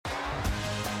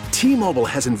T-Mobile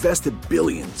has invested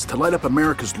billions to light up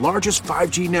America's largest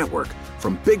 5G network,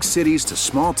 from big cities to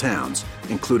small towns,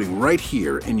 including right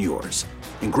here in yours.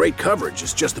 And great coverage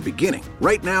is just the beginning.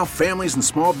 Right now, families and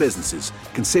small businesses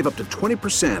can save up to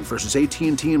 20% versus AT&T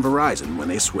and Verizon when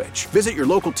they switch. Visit your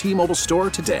local T-Mobile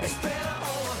store today.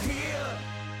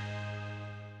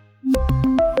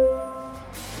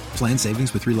 Plan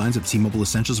savings with 3 lines of T-Mobile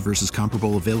Essentials versus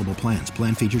comparable available plans.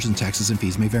 Plan features and taxes and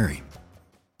fees may vary.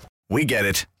 We get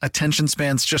it. Attention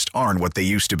spans just aren't what they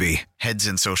used to be. Heads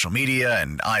in social media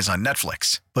and eyes on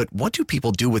Netflix. But what do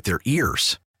people do with their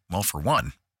ears? Well, for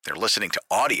one, they're listening to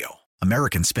audio.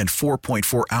 Americans spend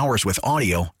 4.4 hours with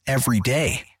audio every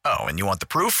day. Oh, and you want the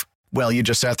proof? Well, you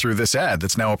just sat through this ad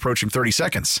that's now approaching 30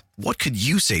 seconds. What could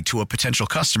you say to a potential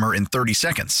customer in 30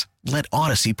 seconds? Let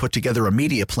Odyssey put together a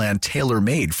media plan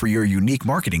tailor-made for your unique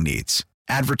marketing needs.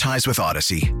 Advertise with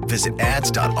Odyssey. Visit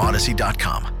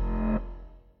ads.odyssey.com.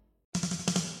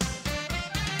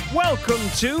 Welcome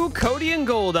to Cody and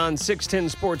Gold on 610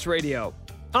 Sports Radio.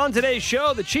 On today's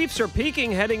show, the Chiefs are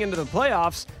peaking heading into the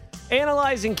playoffs,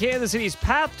 analyzing Kansas City's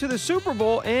path to the Super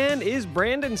Bowl, and is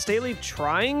Brandon Staley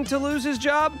trying to lose his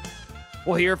job?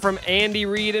 We'll hear from Andy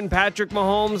Reid and Patrick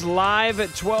Mahomes live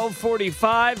at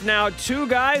 12:45. Now, 2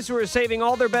 guys who are saving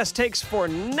all their best takes for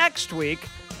next week,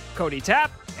 Cody Tapp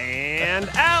and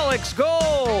Alex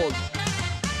Gold.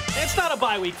 It's not a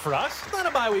bye week for us.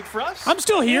 I'm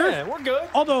still here. Yeah, we're good.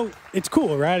 Although, it's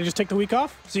cool, right? I just take the week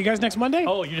off. See you guys next Monday?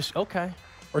 Oh, you just, okay.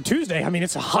 Or Tuesday. I mean,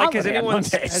 it's a holiday on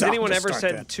Monday. Has anyone ever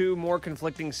said 2 more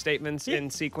conflicting statements in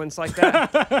sequence like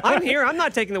that? I'm here. I'm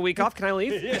not taking the week off. Can I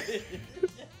leave?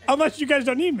 Unless you guys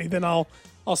don't need me, then I'll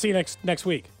see you next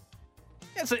week.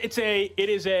 It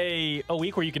is a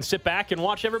week where you can sit back and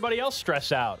watch everybody else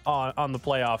stress out on the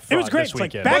playoff. It was great. This it's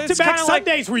weekend. like back-to-back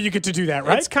Sundays where you get to do that,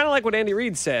 right? It's kind of like what Andy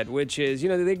Reid said, which is,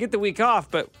 they get the week off,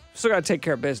 but still got to take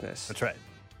care of business. That's right.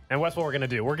 And that's what we're going to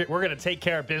do. We're going to take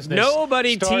care of business.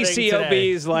 Nobody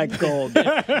TCOBs like Gold.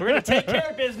 We're going to take care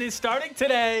of business starting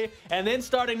today, and then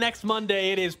starting next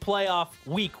Monday, it is playoff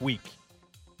week.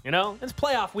 It's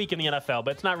playoff week in the NFL,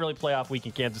 but it's not really playoff week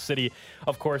in Kansas City,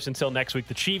 of course, until next week.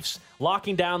 The Chiefs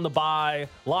locking down the bye,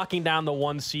 locking down the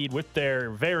 1 seed with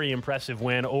their very impressive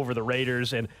win over the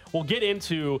Raiders. And we'll get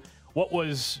into what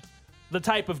was the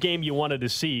type of game you wanted to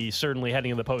see, certainly heading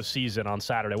into the postseason on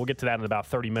Saturday. We'll get to that in about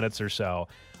 30 minutes or so.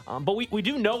 But we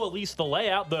do know at least the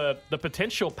layout, the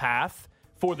potential path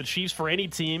for the Chiefs, for any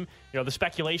team. The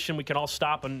speculation, we can all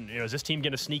stop and, is this team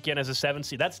going to sneak in as a 7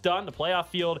 seed? That's done. The playoff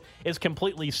field is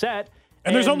completely set.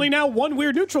 And there's only now one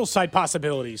weird neutral site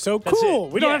possibility. So cool.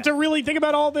 We don't have to really think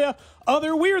about all the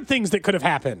other weird things that could have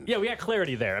happened. Yeah, we got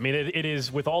clarity there. I mean, it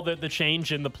is with all the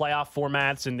change in the playoff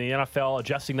formats and the NFL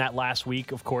adjusting that last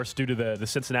week, of course, due to the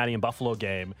Cincinnati and Buffalo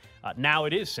game. Now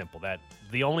it is simple that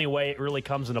the only way it really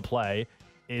comes into play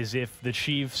is if the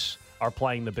Chiefs are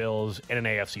playing the Bills in an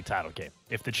AFC title game.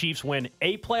 If the Chiefs win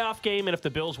a playoff game and if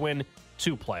the Bills win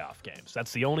 2 playoff games.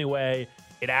 That's the only way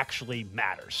it actually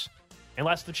matters.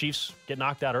 Unless the Chiefs get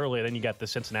knocked out early, then you got the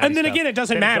Cincinnati And then stuff. again, it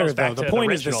doesn't matter, though. The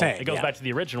point is the same. It goes back to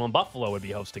the original, and Buffalo would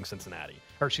be hosting Cincinnati.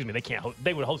 Or, excuse me,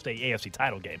 they would host a AFC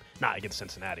title game, not against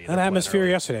Cincinnati. That atmosphere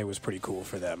yesterday was pretty cool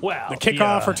for them. Well, the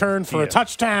kickoff return for a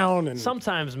touchdown. And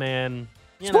sometimes, man,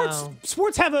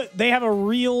 sports have a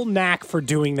real knack for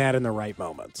doing that in the right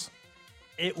moments.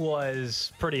 It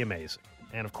was pretty amazing.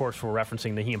 And, of course, we're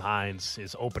referencing Nyheim Hines,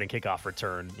 his opening kickoff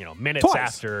return, minutes Twice.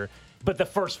 after. But the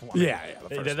first one. Yeah,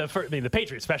 the first the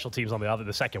Patriots special teams on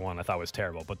the second one I thought was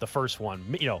terrible. But the first one,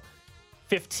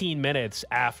 15 minutes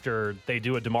after they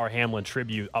do a DeMar Hamlin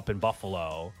tribute up in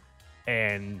Buffalo,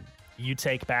 and you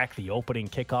take back the opening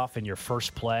kickoff in your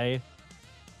first play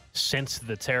since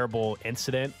the terrible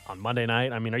incident on Monday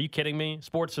night. I mean, are you kidding me?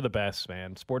 Sports are the best,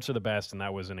 man. Sports are the best, and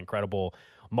that was an incredible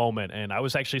moment. And I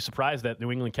was actually surprised that New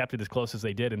England kept it as close as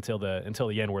they did until the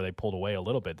end, where they pulled away a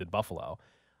little bit, did Buffalo.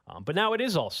 But now it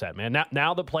is all set, man.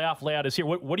 Now the playoff layout is here.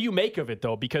 What do you make of it,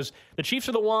 though? Because the Chiefs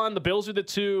are the 1, the Bills are the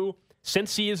 2,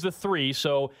 Cincy is the 3.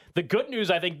 So the good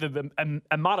news, I think,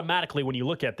 automatically when you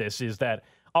look at this is that,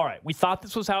 all right, we thought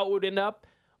this was how it would end up,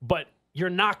 but you're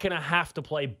not going to have to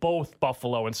play both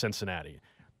Buffalo and Cincinnati.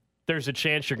 There's a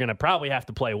chance you're going to probably have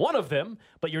to play one of them,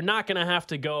 but you're not going to have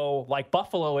to go like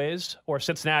Buffalo is or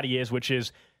Cincinnati is, which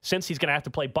is Cincy's going to have to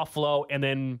play Buffalo and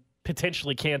then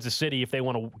potentially Kansas City if they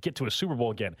want to get to a Super Bowl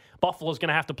again. Buffalo's going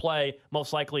to have to play,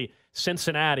 most likely,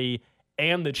 Cincinnati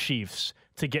and the Chiefs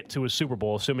to get to a Super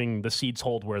Bowl, assuming the seeds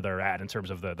hold where they're at in terms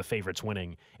of the favorites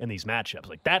winning in these matchups.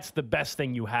 Like, that's the best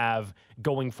thing you have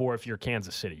going for if you're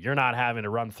Kansas City. You're not having to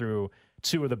run through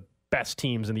 2 of the best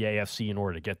teams in the AFC in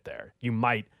order to get there. You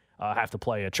might have to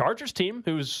play a Chargers team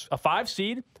who's a 5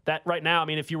 seed. That right now, I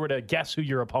mean, if you were to guess who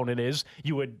your opponent is,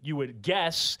 you would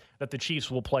guess that the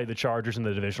Chiefs will play the Chargers in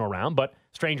the divisional round. But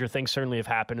stranger things certainly have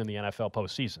happened in the NFL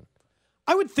postseason.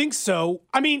 I would think so.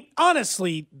 I mean,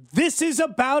 honestly, this is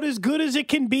about as good as it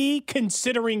can be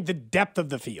considering the depth of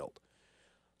the field.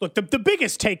 Look, the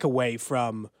biggest takeaway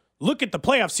from look at the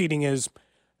playoff seeding is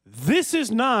this is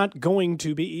not going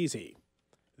to be easy.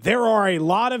 There are a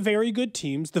lot of very good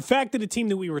teams. The fact that a team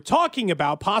that we were talking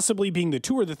about possibly being the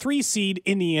 2 or the 3 seed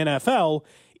in the NFL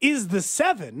is the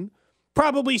 7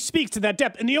 probably speaks to that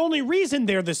depth. And the only reason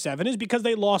they're the 7 is because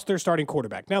they lost their starting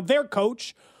quarterback. Now, their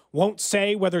coach won't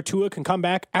say whether Tua can come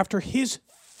back after his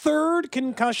 3rd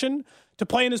concussion to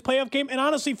play in his playoff game. And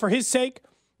honestly, for his sake,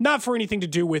 not for anything to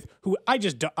do with who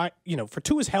for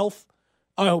Tua's health,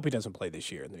 I hope he doesn't play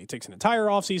this year and that he takes an entire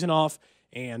offseason off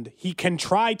and he can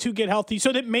try to get healthy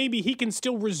so that maybe he can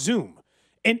still resume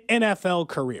an NFL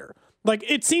career. Like,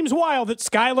 it seems wild that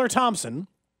Skylar Thompson,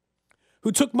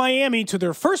 who took Miami to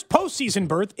their first postseason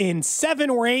berth in 7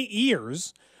 or 8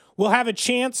 years, will have a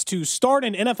chance to start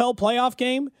an NFL playoff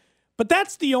game. But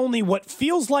that's the only what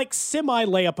feels like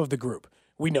semi-layup of the group.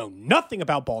 We know nothing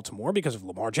about Baltimore because if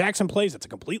Lamar Jackson plays, that's a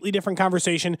completely different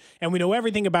conversation. And we know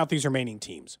everything about these remaining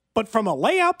teams. But from a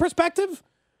layout perspective,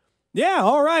 yeah,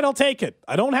 all right, I'll take it.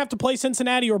 I don't have to play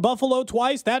Cincinnati or Buffalo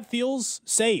twice. That feels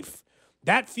safe.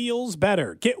 That feels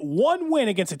better. Get 1 win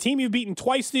against a team you've beaten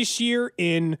twice this year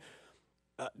in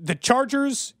the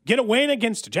Chargers. Get a win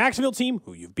against a Jacksonville team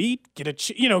who you've beat. Get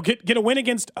a win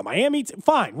against a Miami team.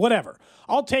 Fine, whatever.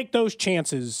 I'll take those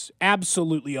chances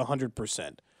absolutely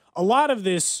 100%. A lot of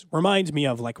this reminds me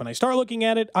of, like, when I start looking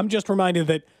at it, I'm just reminded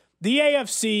that the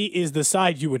AFC is the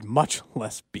side you would much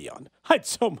less be on. I'd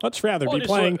so much rather be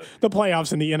playing the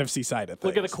playoffs in the NFC side of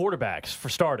things. Look at the quarterbacks for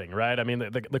starting, right? I mean,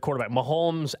 the quarterback,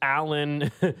 Mahomes, Allen,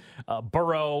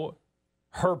 Burrow,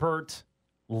 Herbert,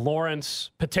 Lawrence,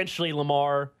 potentially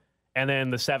Lamar, and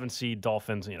then the 7 seed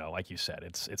Dolphins, like you said,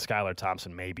 it's Skylar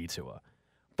Thompson, maybe Tua.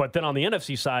 But then on the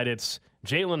NFC side, it's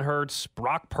Jalen Hurts,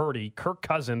 Brock Purdy, Kirk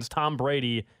Cousins, Tom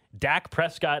Brady, Dak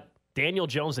Prescott, Daniel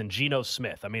Jones, and Geno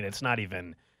Smith. I mean, it's not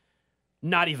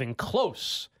even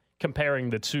close comparing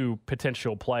the 2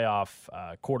 potential playoff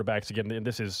quarterbacks. Again,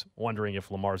 this is wondering if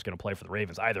Lamar's going to play for the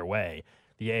Ravens. Either way,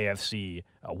 the AFC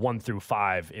 1 through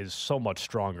 5 is so much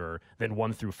stronger than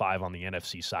 1 through 5 on the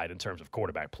NFC side in terms of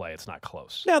quarterback play. It's not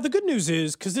close. Now, the good news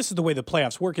is, because this is the way the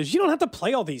playoffs work, is you don't have to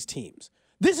play all these teams.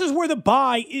 This is where the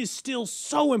bye is still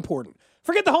so important.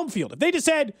 Forget the home field. If they just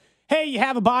said, hey, you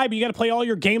have a bye, but you got to play all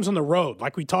your games on the road,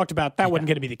 like we talked about, that wasn't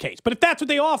going to be the case. But if that's what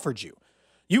they offered you,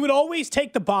 you would always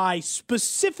take the bye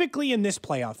specifically in this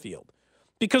playoff field.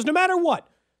 Because no matter what,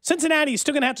 Cincinnati is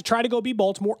still going to have to try to go beat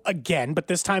Baltimore again, but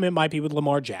this time it might be with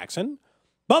Lamar Jackson.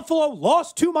 Buffalo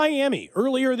lost to Miami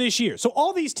earlier this year. So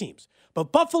all these teams,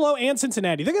 but Buffalo and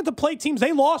Cincinnati, they're going to have to play teams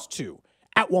they lost to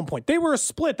at one point. They were a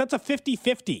split. That's a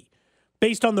 50-50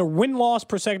 based on the win-loss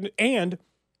percentage. And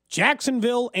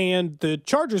Jacksonville and the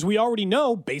Chargers, we already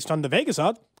know, based on the Vegas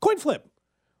odds, coin flip,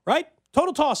 right?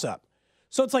 Total toss-up.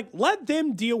 So it's like, let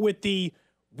them deal with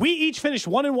we each finished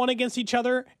 1-1 against each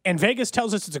other, and Vegas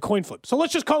tells us it's a coin flip. So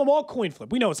let's just call them all coin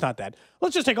flip. We know it's not that.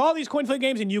 Let's just take all these coin flip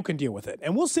games, and you can deal with it.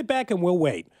 And we'll sit back and we'll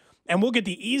wait. And we'll get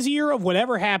the easier of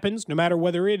whatever happens, no matter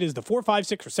whether it is the 4, 5,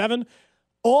 6, or 7.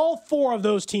 All 4 of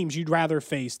those teams you'd rather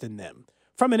face than them.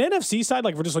 From an NFC side,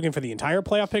 like if we're just looking for the entire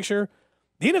playoff picture,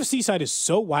 the NFC side is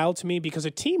so wild to me because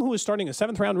a team who is starting a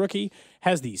 7th-round rookie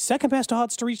has the second-best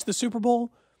odds to reach the Super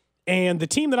Bowl, and the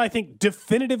team that I think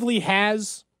definitively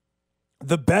has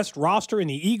the best roster in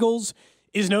the Eagles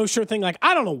is no sure thing. Like,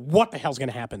 I don't know what the hell's going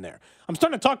to happen there. I'm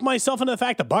starting to talk myself into the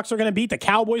fact the Bucs are going to beat the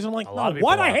Cowboys. I'm like, no,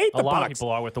 what? I hate the Bucs. A lot of people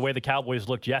are with the way the Cowboys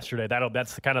looked yesterday.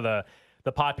 That's kind of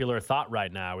the popular thought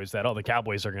right now is that, the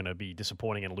Cowboys are going to be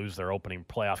disappointing and lose their opening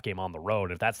playoff game on the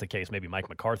road. If that's the case, maybe Mike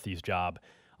McCarthy's job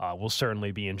will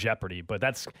certainly be in jeopardy. But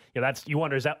that's you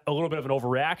wonder, is that a little bit of an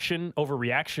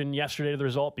overreaction yesterday to the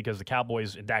result? Because the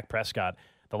Cowboys and Dak Prescott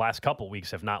the last couple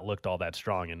weeks have not looked all that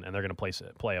strong, and they're going to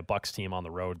play a Bucs team on the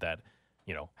road that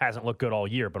hasn't looked good all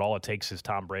year. But all it takes is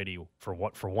Tom Brady for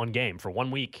one game, for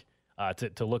 1 week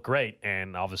to look great,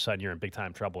 and all of a sudden you're in big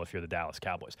time trouble if you're the Dallas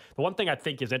Cowboys. The one thing I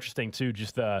think is interesting too,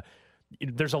 just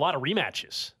there's a lot of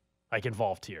rematches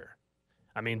involved here.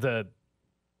 I mean, the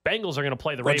Bengals are going to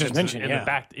play the Ravens in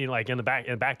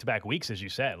back-to-back weeks, as you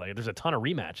said. Like, there's a ton of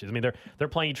rematches. I mean, they're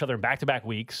playing each other in back-to-back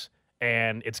weeks,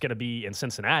 and it's going to be in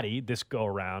Cincinnati this go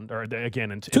around, or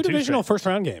again in two divisional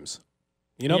first-round games.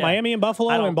 Miami and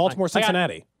Buffalo and Baltimore,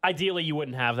 Cincinnati. Ideally, you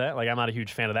wouldn't have that. Like, I'm not a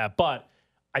huge fan of that, but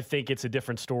I think it's a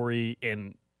different story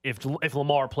in if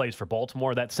Lamar plays for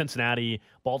Baltimore, that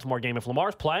Cincinnati-Baltimore game, if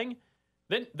Lamar's playing,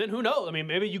 then who knows? I mean,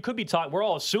 maybe you could be talking. We're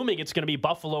all assuming it's going to be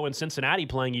Buffalo and Cincinnati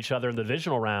playing each other in the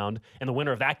divisional round, and the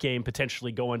winner of that game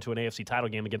potentially go into an AFC title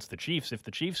game against the Chiefs if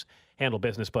the Chiefs handle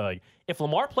business. But like, if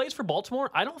Lamar plays for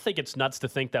Baltimore, I don't think it's nuts to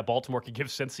think that Baltimore could give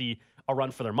Cincy a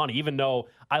run for their money, even though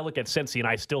I look at Cincy and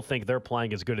I still think they're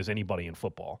playing as good as anybody in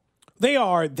football. They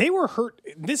are. They were hurt.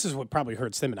 This is what probably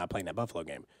hurts them in not playing that Buffalo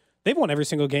game. They've won every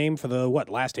single game for the,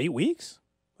 last 8 weeks?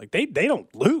 Like, they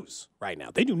don't lose right now.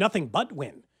 They do nothing but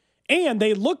win. And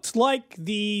they looked like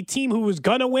the team who was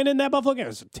going to win in that Buffalo game. It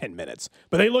was 10 minutes.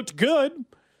 But they looked good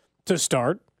to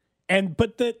start.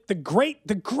 But the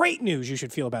great news you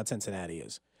should feel about Cincinnati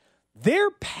is their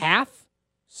path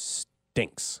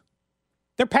stinks.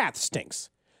 Their path stinks.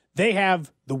 They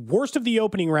have the worst of the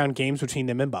opening round games between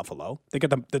them and Buffalo. They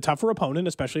got the tougher opponent,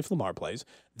 especially if Lamar plays.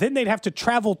 Then they'd have to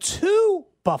travel to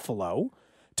Buffalo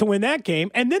to win that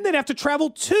game. And then they'd have to travel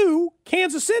to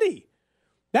Kansas City.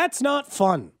 That's not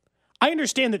fun. I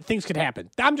understand that things could happen.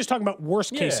 I'm just talking about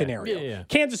worst case scenario. Yeah.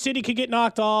 Kansas City could get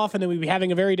knocked off, and then we'd be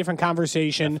having a very different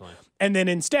conversation. Definitely. And then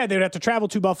instead, they'd have to travel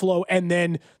to Buffalo, and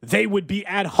then they would be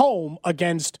at home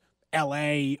against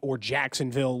L.A. or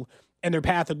Jacksonville, and their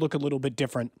path would look a little bit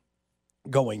different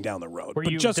going down the road. Were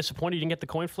you disappointed you didn't get the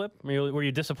coin flip? I mean, were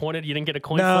you disappointed you didn't get a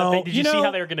coin flip? Did you see how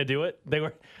they were going to do it? They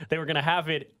were going to have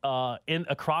it in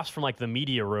across from like the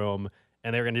media room.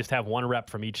 And they were going to just have one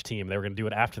rep from each team. They were going to do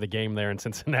it after the game there in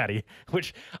Cincinnati,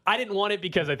 which I didn't want it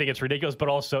because I think it's ridiculous, but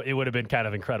also it would have been kind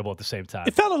of incredible at the same time.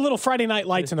 It felt a little Friday Night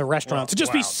Lights in the restaurant to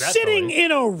just be sitting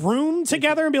in a room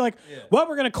together and be like, well,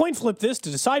 we're going to coin flip this to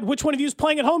decide which one of you is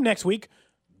playing at home next week.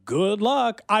 Good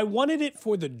luck. I wanted it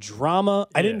for the drama.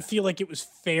 I didn't feel like it was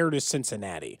fair to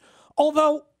Cincinnati.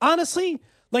 Although, honestly,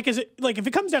 if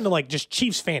it comes down to like just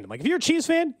Chiefs fandom, like if you're a Chiefs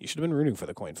fan, you should have been rooting for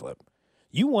the coin flip.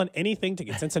 You want anything to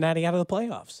get Cincinnati out of the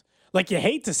playoffs. Like, you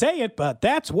hate to say it, but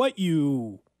that's what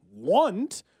you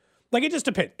want. Like, it just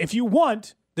depends. If you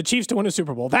want the Chiefs to win a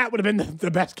Super Bowl, that would have been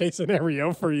the best case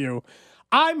scenario for you.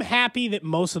 I'm happy that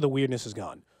most of the weirdness is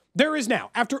gone. There is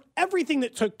now, after everything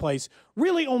that took place,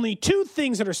 really only 2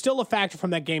 things that are still a factor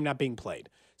from that game not being played.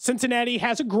 Cincinnati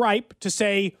has a gripe to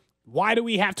say, why do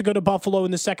we have to go to Buffalo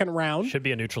in the second round? Should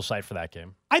be a neutral site for that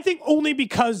game. I think only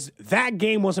because that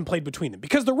game wasn't played between them.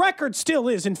 Because the record still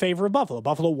is in favor of Buffalo.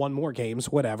 Buffalo won more games,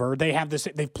 whatever.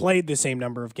 They've played the same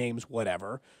number of games,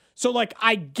 whatever. So,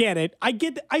 I get it. I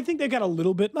think they got a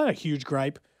little bit, not a huge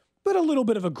gripe, but a little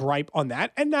bit of a gripe on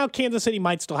that. And now Kansas City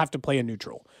might still have to play a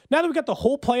neutral. Now that we've got the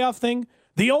whole playoff thing,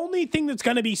 the only thing that's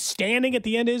going to be standing at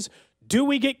the end is, do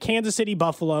we get Kansas City,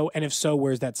 Buffalo? And if so,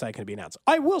 where's that site going to be announced?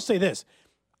 I will say this.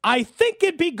 I think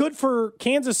it'd be good for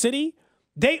Kansas City.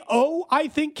 I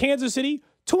think, Kansas City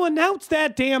to announce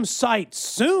that damn site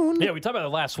soon. Yeah, we talked about it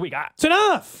last week. It's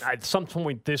enough. At some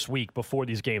point this week, before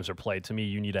these games are played, to me,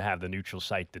 you need to have the neutral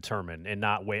site determined and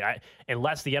not wait.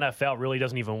 Unless the NFL really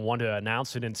doesn't even want to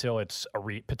announce it until it's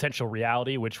a potential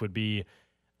reality, which would be,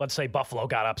 let's say Buffalo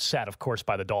got upset, of course,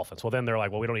 by the Dolphins. Well, then they're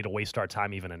like, well, we don't need to waste our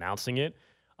time even announcing it.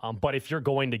 But if you're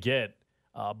going to get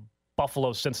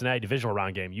Buffalo-Cincinnati divisional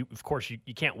round game, you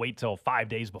can't wait till 5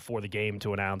 days before the game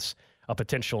to announce a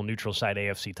potential neutral site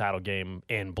AFC title game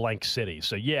in blank city.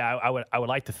 So, yeah, I would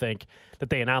like to think that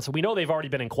they announce it. We know they've already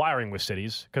been inquiring with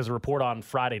cities because the report on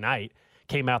Friday night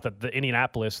came out that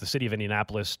the city of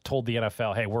Indianapolis told the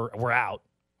NFL, hey, we're out.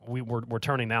 We're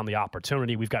turning down the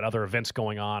opportunity. We've got other events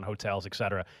going on, hotels, et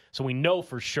cetera. So we know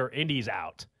for sure Indy's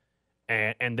out.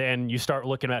 And then you start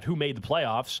looking at who made the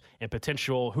playoffs and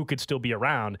potential who could still be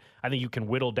around. I think you can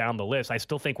whittle down the list. I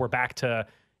still think we're back to,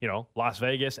 Las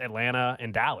Vegas, Atlanta,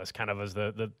 and Dallas kind of as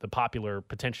the popular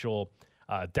potential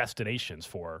destinations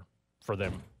for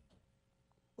them.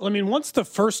 Well, I mean, once the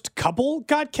first couple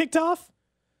got kicked off,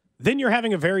 then you're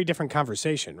having a very different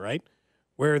conversation, right?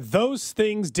 Where those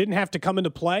things didn't have to come into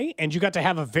play, and you got to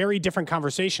have a very different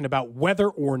conversation about whether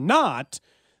or not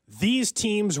these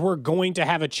teams were going to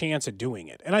have a chance at doing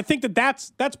it. And I think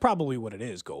that's probably what it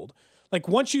is, Gold. Like,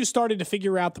 once you started to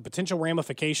figure out the potential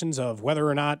ramifications of whether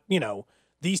or not,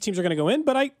 these teams are going to go in,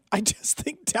 but I just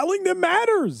think telling them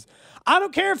matters. I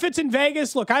don't care if it's in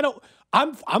Vegas. Look,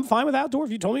 I'm fine with outdoor.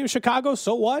 If you told me it was Chicago,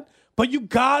 so what? But you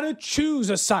got to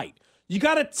choose a site. You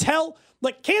got to tell,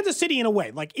 like Kansas City in a way.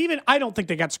 Like, even I don't think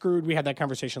they got screwed. We had that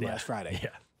conversation last Friday. Yeah.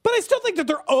 But I still think that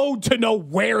they're owed to know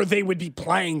where they would be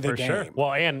playing the game. For sure.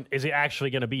 Well, and is it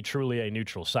actually going to be truly a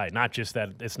neutral site? Not just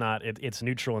that it's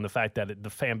neutral in the fact that the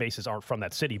fan bases aren't from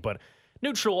that city, but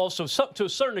neutral also to a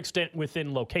certain extent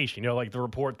within location. Like the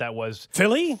report that was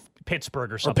Philly,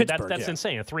 Pittsburgh or something. That's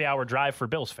insane. A 3-hour drive for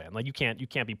Bills fan. Like you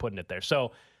can't be putting it there.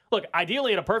 So Look,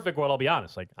 ideally in a perfect world, I'll be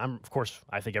honest. Like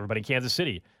I think everybody in Kansas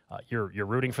City, you're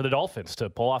rooting for the Dolphins to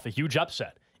pull off a huge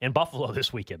upset in Buffalo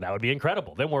this weekend. That would be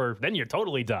incredible. Then you're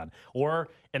totally done. Or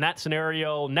in that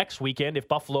scenario next weekend, if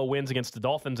Buffalo wins against the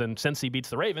Dolphins and Cincy beats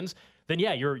the Ravens, then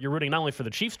yeah, you're rooting not only for the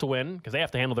Chiefs to win because they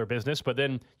have to handle their business, but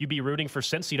then you'd be rooting for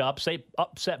Cincy to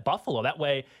upset Buffalo. That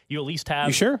way you at least have.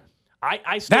 You sure?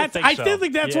 I still think so. I still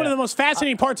think that's one of the most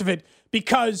fascinating parts of it,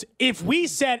 because if we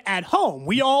said at home,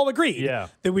 we all agreed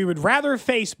that we would rather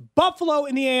face Buffalo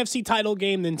in the AFC title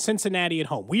game than Cincinnati at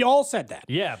home. We all said that.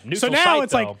 Yeah. So now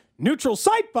it's like neutral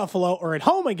site Buffalo or at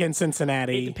home against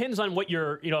Cincinnati. It depends on what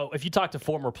if you talk to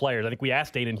former players, I think we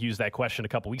asked Aiden Hughes that question a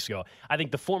couple weeks ago. I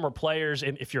think the former players,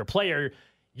 and if you're a player,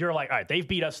 you're like, all right, they've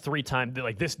beat us 3 times.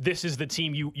 Like this is the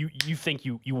team you think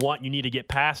you want, you need to get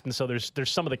past. And so there's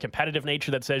some of the competitive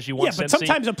nature that says you want. Yeah, but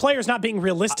sometimes a player's not being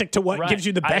realistic to what gives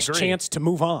you the best chance to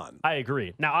move on. I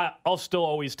agree. Now I'll still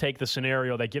always take the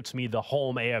scenario that gets me the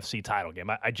home AFC title game.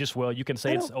 I just will. You can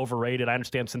say it's overrated. I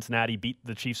understand Cincinnati beat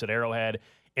the Chiefs at Arrowhead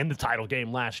in the title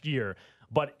game last year.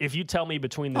 But if you tell me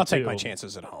between the two, I'll take my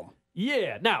chances at home.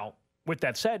 Yeah. Now, with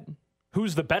that said,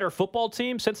 who's the better football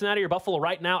team, Cincinnati or Buffalo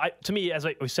right now? To me, as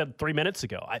we said 3 minutes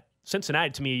ago,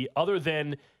 Cincinnati, to me, other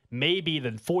than maybe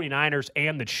the 49ers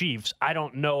and the Chiefs, I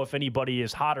don't know if anybody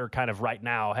is hotter kind of right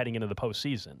now heading into the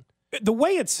postseason. The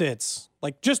way it sits,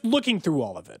 like just looking through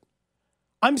all of it,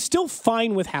 I'm still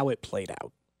fine with how it played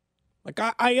out. Like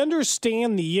I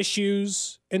understand the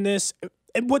issues in this.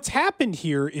 And what's happened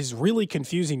here is really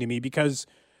confusing to me, because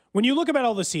when you look about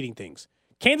all the seeding things,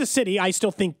 Kansas City, I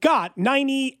still think, got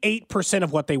 98%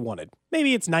 of what they wanted.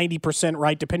 Maybe it's 90%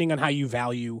 right, depending on how you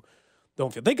value the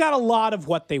home field. They got a lot of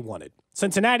what they wanted.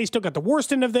 Cincinnati still got the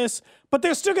worst end of this, but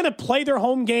they're still going to play their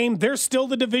home game. They're still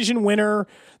the division winner.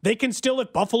 They can still,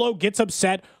 if Buffalo gets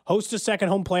upset, host a second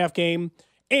home playoff game.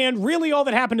 And really all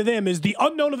that happened to them is the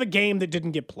unknown of a game that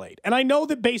didn't get played. And I know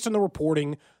that based on the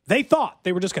reporting, they thought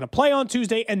they were just going to play on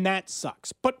Tuesday, and that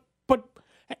sucks. But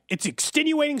it's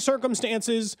extenuating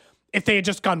circumstances. If they had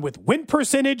just gone with win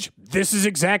percentage, this is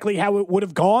exactly how it would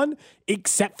have gone,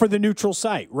 except for the neutral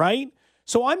site, right?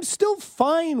 So I'm still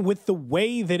fine with the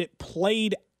way that it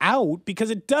played out, because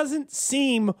it doesn't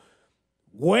seem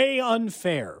way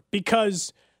unfair,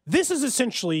 because this is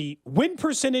essentially win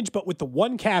percentage, but with the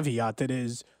one caveat that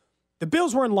is the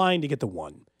Bills were in line to get the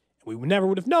 1. We never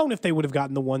would have known if they would have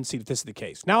gotten the 1 seed if this is the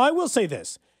case. Now, I will say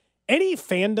this. Any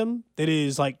fandom that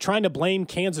is like trying to blame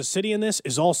Kansas City in this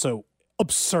is also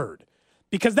absurd,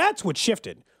 because that's what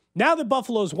shifted. Now that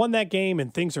Buffalo's won that game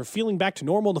and things are feeling back to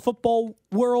normal in the football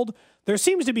world, there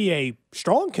seems to be a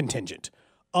strong contingent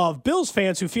of Bills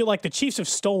fans who feel like the Chiefs have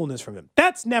stolen this from them.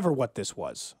 That's never what this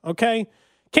was, okay?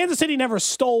 Kansas City never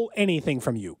stole anything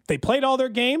from you. They played all their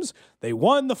games. They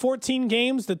won the 14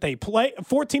 games that they play,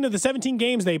 14 of the 17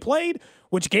 games they played,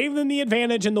 which gave them the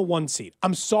advantage in the 1 seed.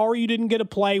 I'm sorry you didn't get to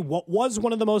play what was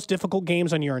one of the most difficult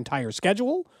games on your entire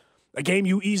schedule, a game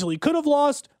you easily could have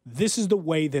lost. This is the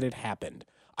way that it happened.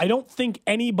 I don't think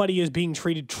anybody is being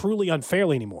treated truly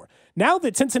unfairly anymore. Now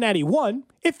that Cincinnati won,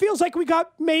 it feels like we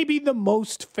got maybe the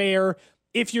most fair,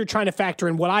 if you're trying to factor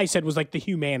in what I said was like the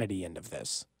humanity end of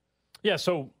this. Yeah,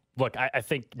 so look, I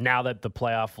think now that the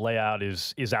playoff layout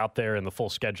is out there and the full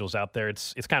schedule's out there,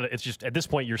 it's just at this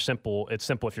point it's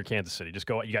simple if you're Kansas City. Just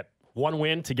go, you got 1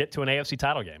 win to get to an AFC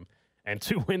title game and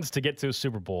 2 wins to get to a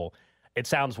Super Bowl. It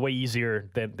sounds way easier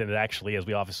than it actually is.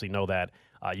 We obviously know that.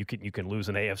 You can lose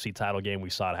an AFC title game.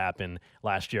 We saw it happen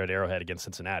last year at Arrowhead against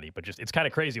Cincinnati. But just it's kind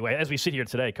of crazy. As we sit here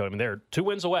today, Cody, I mean, they're 2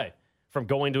 wins away from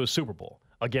going to a Super Bowl.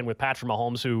 Again, with Patrick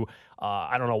Mahomes, who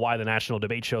I don't know why the national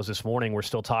debate shows this morning we're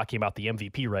still talking about the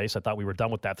MVP race. I thought we were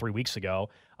done with that 3 weeks ago.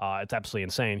 It's absolutely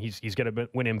insane. He's going to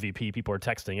win MVP. People are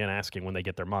texting in asking when they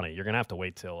get their money. You're going to have to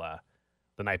wait till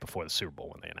the night before the Super Bowl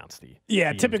when they announce the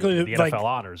typically the NFL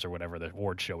honors or whatever the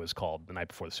award show is called the night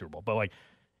before the Super Bowl. But like,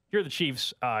 you're the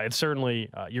Chiefs. It's certainly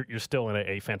you're still in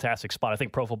a fantastic spot. I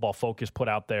think Pro Football Focus put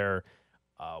out their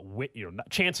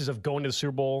chances of going to the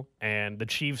Super Bowl, and the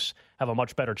Chiefs have a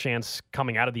much better chance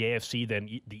coming out of the AFC than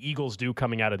the Eagles do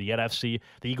coming out of the NFC.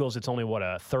 The Eagles, it's only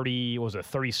a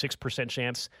 36%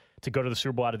 chance to go to the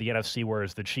Super Bowl out of the NFC,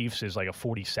 whereas the Chiefs is like a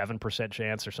 47%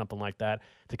 chance or something like that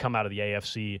to come out of the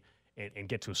AFC and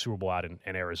get to a Super Bowl out in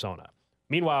Arizona.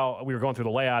 Meanwhile, we were going through the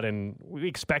layout, and we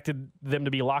expected them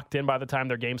to be locked in by the time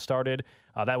their game started.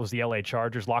 That was the LA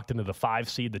Chargers, locked into the 5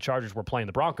 seed. The Chargers were playing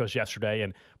the Broncos yesterday,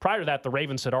 and prior to that, the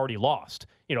Ravens had already lost,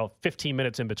 15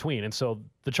 minutes in between. And so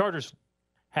the Chargers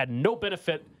had no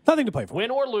benefit. Nothing to play for.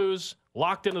 Win or lose,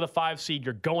 locked into the 5 seed.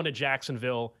 You're going to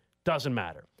Jacksonville. Doesn't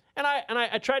matter. And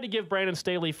I tried to give Brandon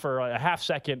Staley for a half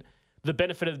second the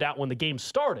benefit of the doubt when the game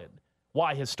started,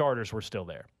 why his starters were still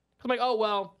there. I'm like, oh,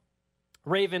 well,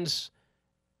 Ravens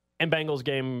and Bengals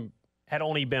game had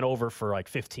only been over for like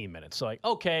 15 minutes. So, like,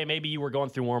 okay, maybe you were going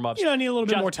through warm-ups. You know, need a little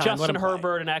bit more time. Justin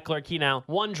Herbert and Eckler, Keenan,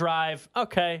 one drive.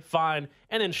 Okay, fine.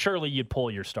 And then surely you'd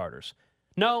pull your starters.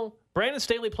 No, Brandon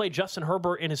Staley played Justin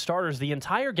Herbert and his starters the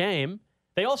entire game.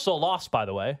 They also lost, by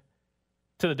the way,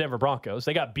 to the Denver Broncos.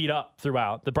 They got beat up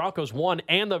throughout. The Broncos won,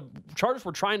 and the Chargers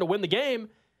were trying to win the game.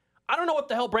 I don't know what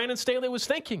the hell Brandon Staley was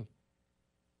thinking.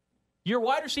 Your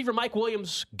wide receiver, Mike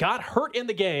Williams, got hurt in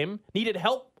the game, needed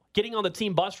help getting on the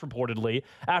team bus, reportedly,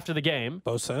 after the game.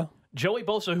 Joey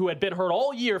Bosa, who had been hurt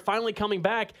all year, finally coming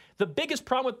back. The biggest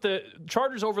problem with the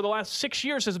Chargers over the last 6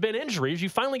 years has been injuries. You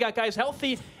finally got guys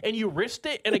healthy, and you risked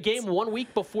it in a game 1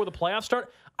 week before the playoffs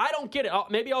start. I don't get it.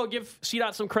 Maybe I'll give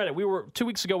CDOT some credit. 2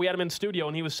 weeks ago, we had him in studio,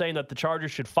 and he was saying that the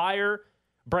Chargers should fire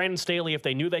Brandon Staley if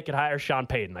they knew they could hire Sean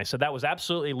Payton. I said that was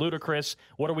absolutely ludicrous.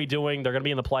 What are we doing? They're going to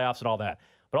be in the playoffs and all that.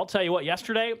 But I'll tell you what,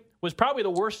 yesterday was probably the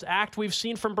worst act we've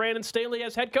seen from Brandon Staley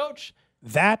as head coach.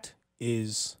 That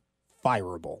is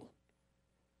fireable.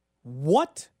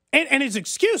 What? And his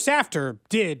excuse after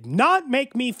did not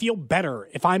make me feel better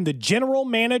if I'm the general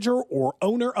manager or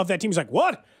owner of that team. He's like,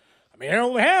 what? I mean, I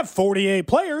only have 48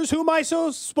 players. Who am I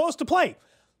supposed to play?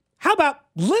 How about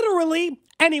literally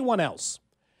anyone else?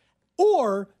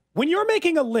 Or when you're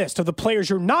making a list of the players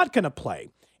you're not going to play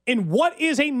in what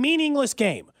is a meaningless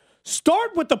game,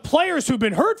 start with the players who've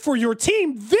been hurt for your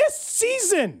team this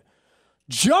season.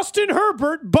 Justin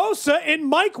Herbert, Bosa, and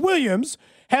Mike Williams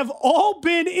have all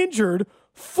been injured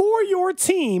for your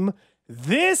team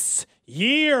this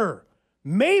year.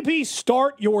 Maybe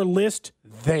start your list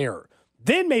there.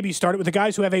 Then maybe start it with the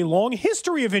guys who have a long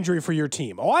history of injury for your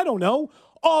team. Oh, I don't know.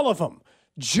 All of them.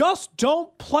 Just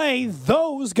don't play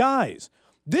those guys.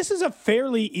 This is a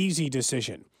fairly easy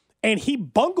decision. And he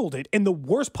bungled it in the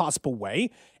worst possible way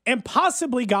and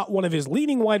possibly got one of his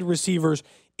leading wide receivers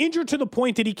injured to the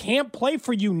point that he can't play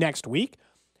for you next week.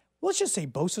 Let's just say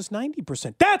Bosa's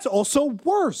 90%. That's also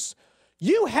worse.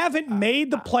 You haven't made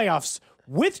the playoffs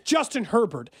with Justin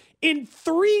Herbert in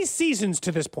 3 seasons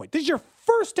to this point. This is your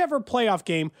first ever playoff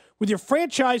game with your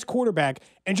franchise quarterback,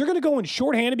 and you're going to go in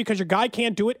shorthanded because your guy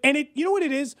can't do it. And you know what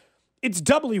it is? It's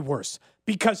doubly worse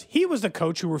because he was the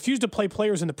coach who refused to play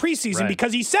players in the preseason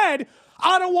because he said,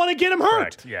 I don't want to get him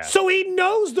hurt. Yeah. So he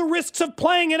knows the risks of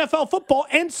playing NFL football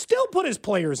and still put his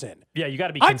players in. Yeah, you got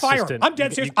to be I'd consistent. fire him. I'm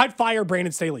dead serious. I'd fire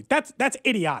Brandon Staley. That's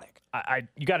idiotic.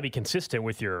 You got to be consistent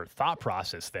with your thought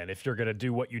process then if you're going to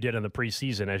do what you did in the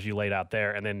preseason as you laid out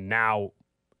there and then now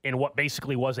in what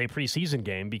basically was a preseason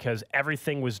game because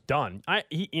everything was done.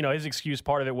 His excuse,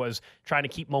 part of it was trying to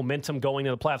keep momentum going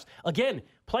in the playoffs. Again,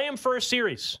 play him for a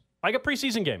series. Like a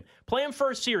preseason game. Play him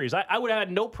for a series. I would have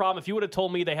had no problem if you would have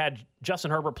told me they had Justin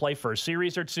Herbert play for a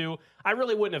series or two. I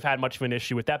really wouldn't have had much of an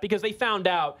issue with that because they found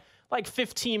out like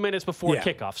 15 minutes before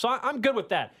kickoff. So I'm good with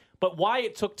that. But why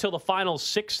it took till the final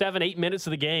 6, 7, 8 minutes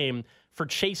of the game for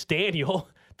Chase Daniel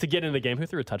to get in the game, who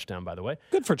threw a touchdown, by the way.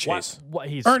 Good for Chase.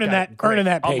 He's earning that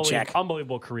paycheck.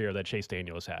 Unbelievable career that Chase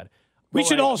Daniel has had. We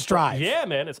should all strive. Yeah,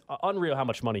 man. It's unreal how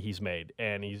much money he's made.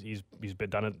 And he's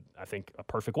been done it, I think, a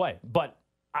perfect way. But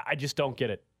I just don't get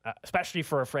it, especially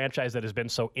for a franchise that has been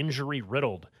so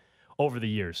injury-riddled over the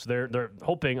years. They're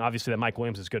hoping, obviously, that Mike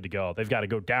Williams is good to go. They've got to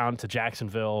go down to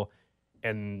Jacksonville,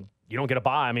 and you don't get a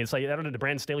bye. I mean, it's like, I don't know, did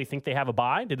Brandon Staley think they have a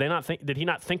bye? Did he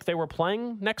not think they were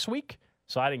playing next week?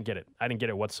 So I didn't get it. I didn't get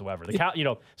it whatsoever.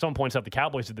 Someone points out the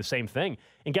Cowboys did the same thing.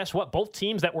 And guess what? Both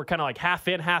teams that were kind of like half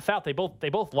in, half out, they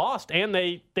both lost. And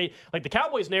they like the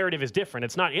Cowboys narrative is different.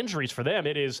 It's not injuries for them.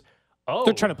 It is,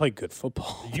 they're trying to play good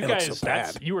football. You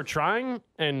guys, you were trying,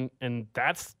 and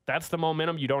that's the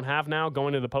momentum you don't have now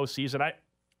going into the postseason.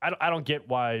 I don't get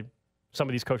why some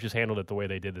of these coaches handled it the way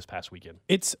they did this past weekend.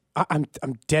 I'm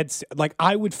dead. Like,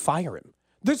 I would fire him.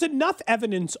 There's enough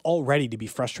evidence already to be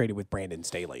frustrated with Brandon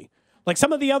Staley. Like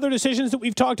some of the other decisions that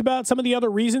we've talked about, some of the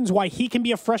other reasons why he can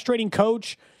be a frustrating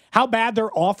coach, how bad their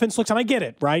offense looks. And I get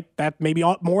it, right? That may be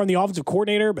more on the offensive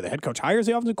coordinator, but the head coach hires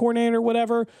the offensive coordinator,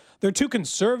 whatever. They're too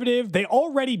conservative. They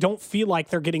already don't feel like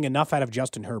they're getting enough out of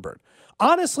Justin Herbert.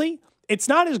 Honestly, it's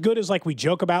not as good as like we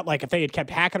joke about, like if they had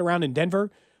kept hacking around in Denver.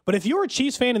 But if you're a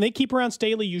Chiefs fan and they keep around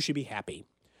Staley, you should be happy.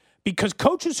 Because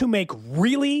coaches who make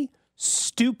really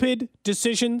stupid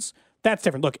decisions, that's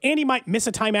different. Look, Andy might miss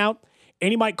a timeout.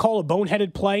 Andy might call a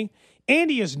boneheaded play.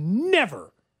 Andy is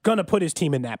never going to put his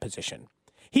team in that position.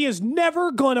 He is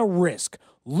never going to risk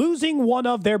losing one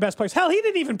of their best players. Hell, he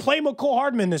didn't even play McCole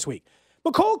Hardman this week.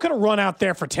 McCole could have run out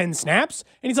there for 10 snaps,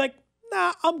 and he's like,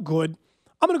 nah, I'm good.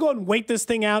 I'm going to go ahead and wait this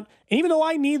thing out. And even though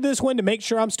I need this win to make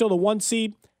sure I'm still the 1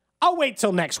 seed, I'll wait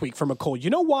till next week for McCole.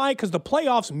 You know why? Because the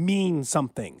playoffs mean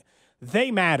something.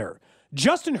 they matter.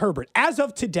 Justin Herbert, as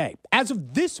of today, as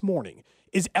of this morning,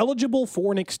 is eligible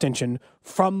for an extension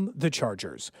from the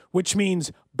Chargers, which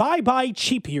means bye-bye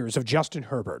cheap years of Justin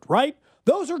Herbert, right?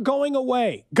 Those are going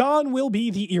away. Gone will be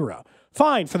the era.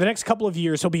 Fine, for the next couple of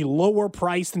years, he'll be lower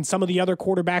priced than some of the other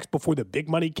quarterbacks before the big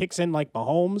money kicks in like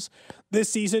Mahomes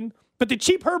this season. But the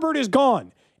cheap Herbert is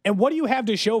gone. And what do you have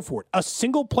to show for it? A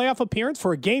single playoff appearance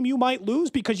for a game you might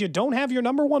lose because you don't have your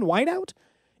number one wideout?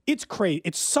 It's crazy.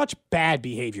 It's such bad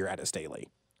behavior out of Staley.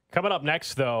 Coming up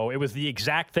next, though, it was the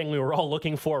exact thing we were all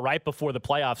looking for right before the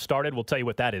playoffs started. We'll tell you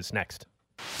what that is next.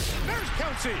 There's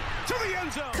Kelsey to the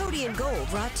end zone. Cody and Gold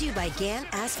brought to you by Gann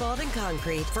Asphalt and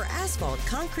Concrete. For asphalt,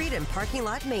 concrete, and parking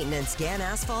lot maintenance, Gann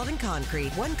Asphalt and Concrete.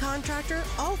 One contractor,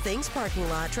 all things parking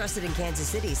lot. Trusted in Kansas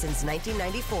City since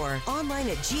 1994. Online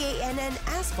at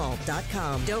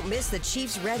GANNasphalt.com. Don't miss the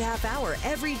Chiefs Red Half Hour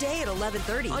every day at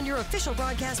 11:30 on your official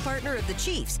broadcast partner of the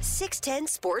Chiefs, 610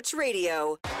 Sports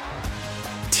Radio.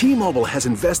 T-Mobile has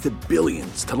invested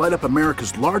billions to light up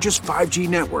America's largest 5G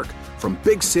network, from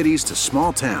big cities to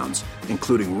small towns,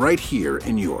 including right here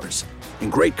in yours.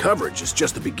 And great coverage is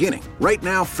just the beginning. Right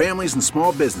now, families and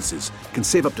small businesses can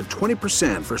save up to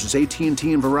 20% versus AT&T and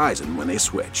Verizon when they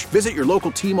switch. Visit your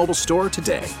local T-Mobile store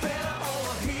today.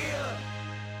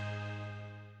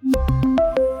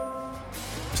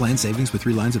 Plan savings with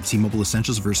 3 lines of T-Mobile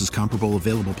Essentials versus comparable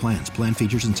available plans. Plan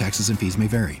features and taxes and fees may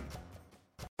vary.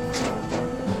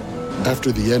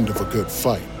 After the end of a good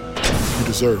fight, you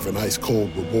deserve an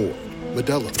ice-cold reward.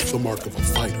 Modelo is the mark of a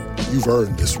fighter. You've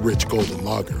earned this rich golden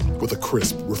lager with a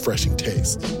crisp, refreshing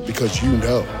taste. Because you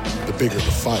know, the bigger the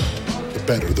fight, the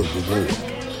better the reward.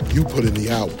 You put in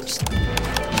the hours,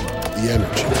 the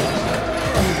energy,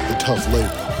 the tough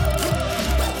labor.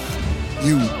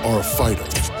 You are a fighter,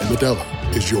 and Modelo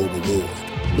is your reward.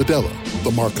 Modelo,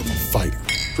 the mark of a fighter.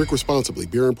 Drink responsibly.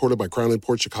 Beer imported by Crown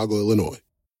Imports, Chicago, Illinois.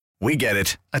 We get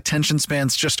it. Attention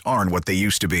spans just aren't what they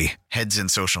used to be. Heads in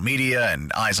social media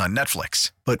and eyes on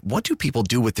Netflix. But what do people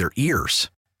do with their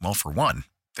ears? Well, for one,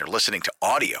 they're listening to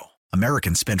audio.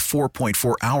 Americans spend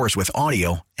 4.4 hours with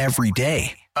audio every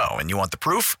day. Oh, and you want the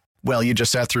proof? Well, you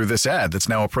just sat through this ad that's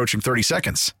now approaching 30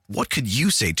 seconds. What could you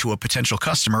say to a potential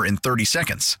customer in 30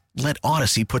 seconds? Let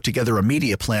Odyssey put together a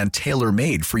media plan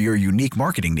tailor-made for your unique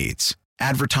marketing needs.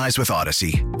 Advertise with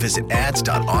Odyssey. Visit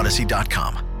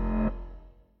ads.odyssey.com.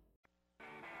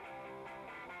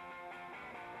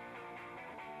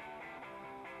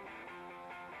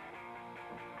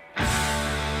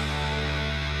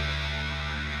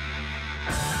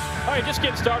 All right, just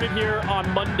getting started here on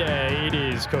Monday. It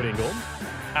is Cody and Gold.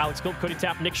 Alex Gold, Cody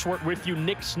Tapp, Nick Schwartz with you.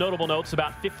 Nick's notable notes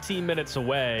about 15 minutes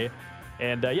away.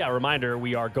 And, a reminder,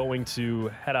 we are going to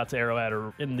head out to Arrowhead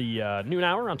in the noon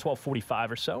hour around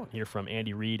 12:45 or so and hear from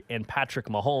Andy Reid and Patrick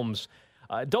Mahomes.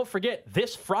 Don't forget,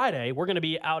 this Friday, we're going to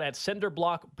be out at Cinder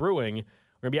Block Brewing.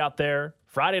 We're going to be out there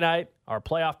Friday night, our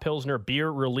playoff Pilsner beer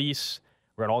release.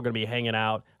 We're all going to be hanging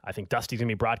out. I think Dusty's going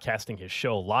to be broadcasting his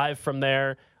show live from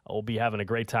there. We'll be having a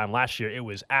great time. Last year, it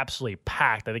was absolutely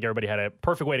packed. I think everybody had a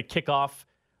perfect way to kick off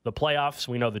the playoffs.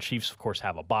 We know the Chiefs, of course,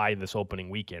 have a bye this opening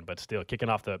weekend, but still kicking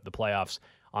off the playoffs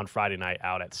on Friday night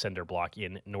out at Cinder Block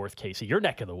in North Casey. Your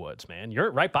neck of the woods, man.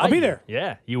 You're right by I'll be there.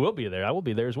 Yeah, you will be there. I will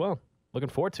be there as well. Looking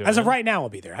forward to it. As of right now, I'll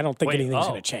be there. I don't think anything's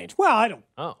going to change. Well,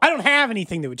 I don't have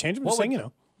anything that would change. I'm just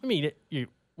saying, I mean,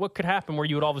 what could happen where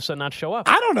you would all of a sudden not show up?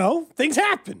 I don't know. Things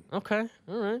happen. Okay.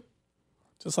 All right.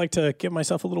 Just like to give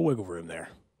myself a little wiggle room there.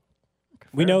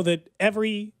 We know that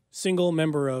every single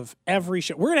member of every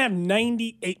show, we're going to have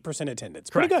 98% attendance.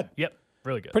 Pretty good. Yep.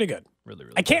 Really good. Pretty good. Really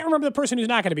I can't remember the person who's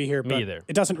not going to be here, but either.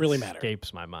 It doesn't really matter.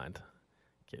 Escapes my mind.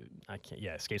 I can't.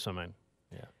 Yeah, escapes my mind.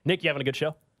 Yeah. Nick, you having a good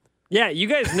show? Yeah, you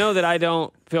guys know that I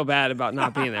don't feel bad about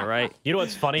not being there, right? You know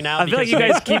what's funny now? I feel like you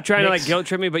guys keep trying to guilt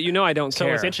trip me, but you know I don't care.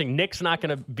 So it's interesting. Nick's not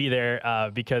going to be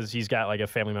there because he's got like a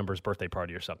family member's birthday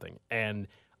party or something. And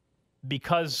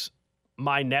because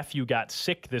my nephew got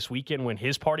sick this weekend when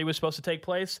his party was supposed to take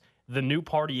place, the new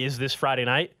party is this Friday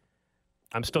night.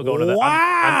 I'm still going to the.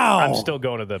 Wow. I'm still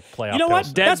going to the playoff. You know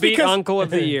what? Deadbeat uncle of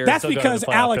the year. That's because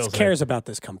Alex cares about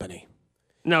this company.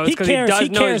 No, it's because he does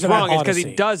know he's wrong. It's because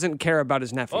he doesn't care about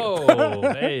his nephew.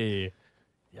 Oh, hey.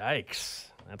 Yikes.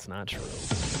 That's not true.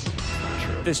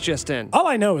 This just in. All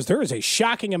I know is there is a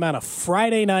shocking amount of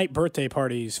Friday night birthday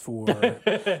parties for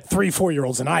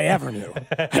 3-4-year-olds than I ever knew.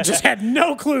 I just had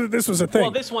no clue that this was a thing. Well,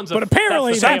 this one's but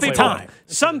apparently that's the time.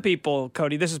 Some people,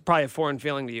 Cody, this is probably a foreign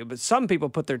feeling to you, but some people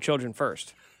put their children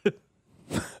first.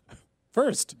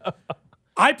 First.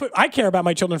 I care about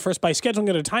my children first by scheduling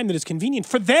at a time that is convenient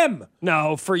for them.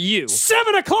 No, for you.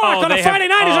 7 o'clock on a Friday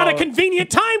night is not a convenient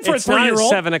time for a 3-year-old. It's not at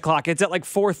 7 o'clock. It's at like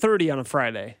 4:30 on a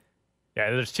Friday. Yeah,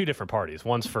 there's two different parties.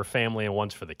 One's for family and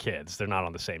one's for the kids. They're not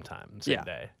on the same time, same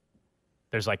day.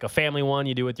 There's like a family one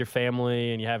you do with your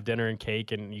family and you have dinner and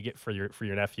cake and you get for your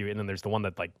nephew. And then there's the one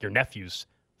that like your nephew's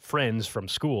friends from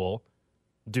school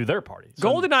do their parties.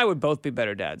 Gold and I would both be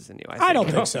better dads than you. I don't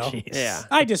think so. Geez. Yeah.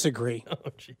 I disagree. Oh,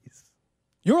 jeez.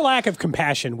 Your lack of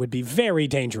compassion would be very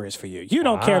dangerous for you. You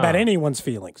don't care about anyone's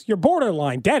feelings. You're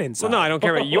borderline dead inside. Well, no, I don't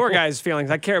care about your guys' feelings.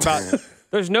 I care about.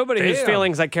 There's nobody whose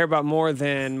feelings I care about more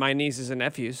than my nieces and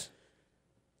nephews.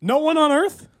 No one on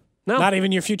earth? No. Not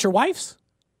even your future wives?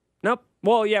 Nope.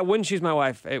 Well, yeah, when she's my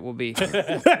wife, it will be.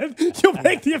 You'll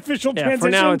make the official transition? For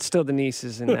now, it's still the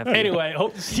nieces and nephews. Anyway,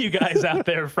 hope to see you guys out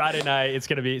there Friday night. It's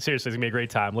going to be a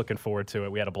great time. Looking forward to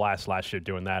it. We had a blast last year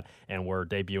doing that, and we're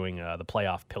debuting the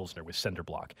playoff Pilsner with Cinder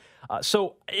Block.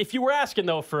 So if you were asking,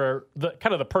 though, for the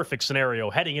kind of the perfect scenario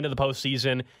heading into the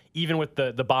postseason, even with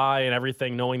the bye and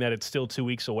everything, knowing that it's still 2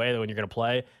 weeks away when you're going to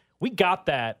play, we got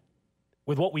that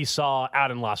with what we saw out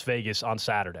in Las Vegas on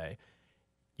Saturday.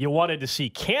 You wanted to see,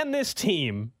 can this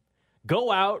team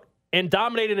go out and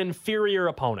dominate an inferior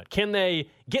opponent? Can they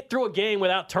get through a game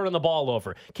without turning the ball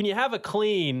over? Can you have a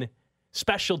clean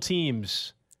special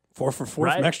teams? 4 for 4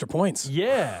 from extra points.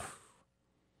 Yeah.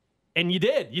 And you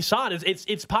did. You saw it.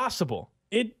 It's possible.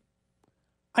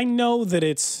 I know that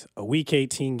it's a Week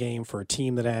 18 game for a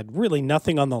team that had really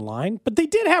nothing on the line, but they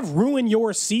did have ruin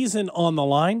your season on the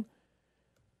line.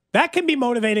 That can be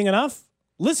motivating enough.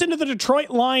 Listen to the Detroit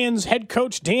Lions head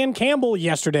coach Dan Campbell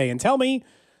yesterday and tell me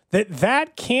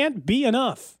that can't be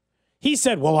enough. He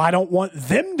said, well, I don't want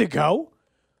them to go.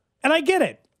 And I get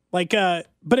it.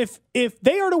 But if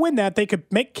they are to win that, they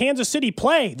could make Kansas City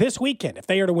play this weekend. If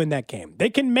they are to win that game,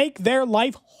 they can make their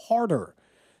life harder.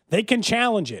 They can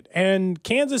challenge it. And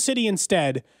Kansas City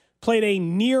instead played a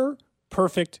near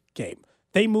perfect game.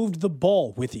 They moved the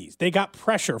ball with ease. They got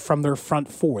pressure from their front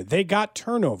four. They got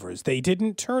turnovers. They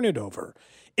didn't turn it over.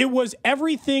 It was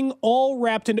everything all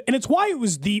wrapped in, and it's why it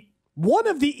was one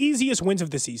of the easiest wins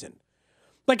of the season.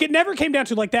 Like, it never came down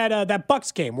to like that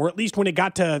Bucks game, where at least when it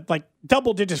got to like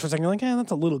double digits for a second, you're like,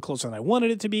 that's a little closer than I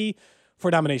wanted it to be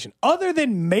for domination. Other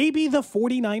than maybe the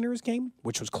 49ers game,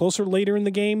 which was closer later in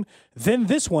the game than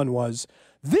this one was,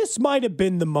 this might have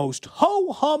been the most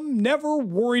ho-hum, never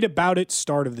worried about it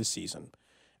start of the season.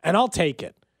 And I'll take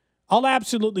it. I'll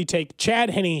absolutely take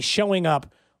Chad Henne showing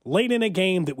up late in a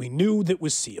game that we knew that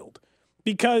was sealed.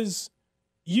 Because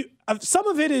some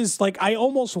of it is like, I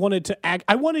almost wanted to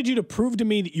I wanted you to prove to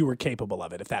me that you were capable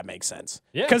of it, if that makes sense.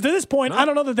 Yeah. Because to this point, I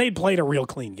don't know that they'd played a real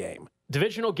clean game.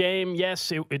 Divisional game,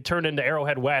 yes, it turned into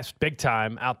Arrowhead West big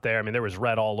time out there. I mean, there was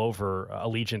red all over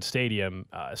Allegiant Stadium,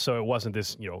 so it wasn't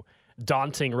this,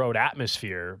 daunting road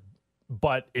atmosphere.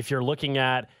 But if you're looking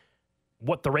at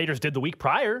what the Raiders did the week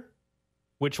prior,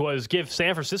 which was give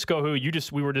San Francisco, who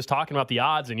we were just talking about the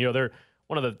odds, and they're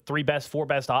one of the 4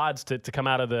 best odds to come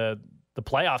out of the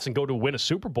playoffs and go to win a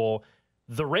Super Bowl.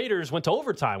 The Raiders went to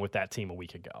overtime with that team a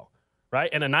week ago, right?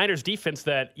 And a Niners defense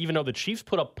that, even though the Chiefs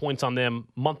put up points on them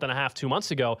month and a half, 2 months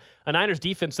ago, a Niners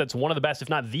defense that's one of the best, if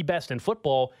not the best in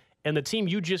football, and the team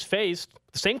you just faced,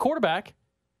 the same quarterback,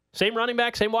 same running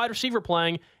back, same wide receiver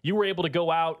playing, you were able to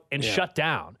go out and shut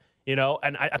down.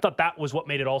 And I thought that was what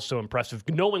made it also impressive,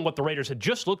 knowing what the Raiders had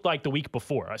just looked like the week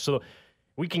before. So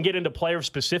we can get into player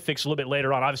specifics a little bit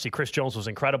later on. Obviously, Chris Jones was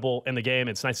incredible in the game.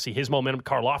 It's nice to see his momentum.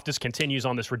 Karlaftis continues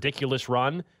on this ridiculous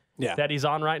run that he's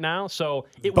on right now. So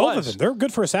both of them, they're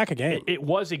good for a sack a game. It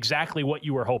was exactly what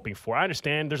you were hoping for. I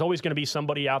understand there's always going to be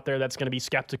somebody out there that's going to be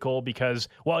skeptical because,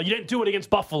 well, you didn't do it against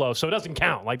Buffalo, so it doesn't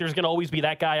count. Like, there's going to always be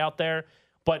that guy out there.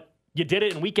 But you did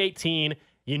it in Week 18.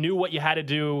 You knew what you had to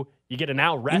do. You get an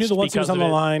now rest. You knew the once he was on the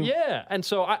line. Yeah, and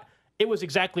so it was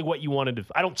exactly what you wanted to.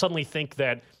 I don't suddenly think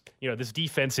that this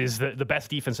defense is the best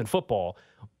defense in football.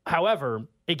 However,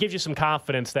 it gives you some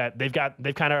confidence that they've kind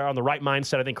of on the right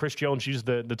mindset. I think Chris Jones used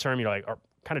the term, are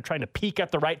kind of trying to peak at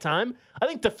the right time. I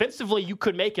think defensively you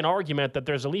could make an argument that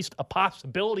there's at least a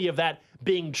possibility of that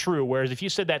being true. Whereas if you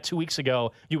said that 2 weeks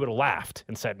ago, you would have laughed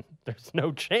and said there's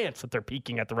no chance that they're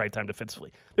peaking at the right time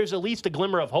defensively. There's at least a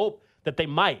glimmer of hope that they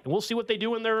might. And we'll see what they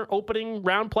do in their opening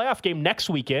round playoff game next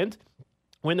weekend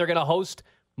when they're going to host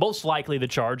most likely the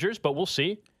Chargers, but we'll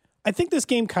see. I think this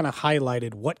game kind of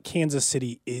highlighted what Kansas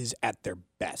City is at their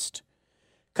best.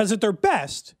 Because at their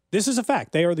best, this is a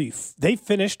fact. They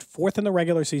finished 4th in the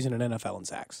regular season in NFL in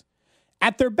sacks.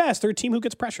 At their best, they're a team who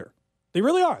gets pressure. They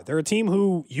really are. They're a team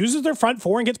who uses their front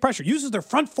four and gets pressure. Uses their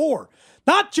front four.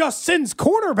 Not just sends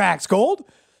cornerbacks, Gold.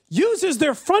 Uses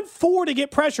their front four to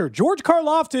get pressure. George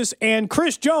Karlaftis and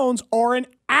Chris Jones are an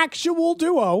actual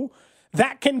duo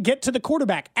that can get to the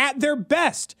quarterback at their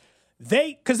best.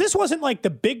 Because this wasn't like the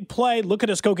big play, look at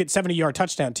us go get 70-yard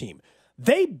touchdown team.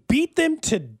 They beat them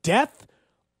to death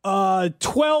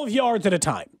 12 yards at a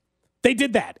time. They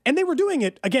did that. And they were doing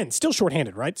it, again, still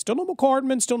shorthanded, right? Still no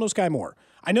McCardman, still no Sky Moore.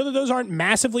 I know that those aren't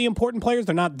massively important players.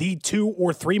 They're not the 2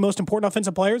 or 3 most important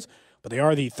offensive players, but they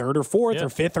are the 3rd or 4th or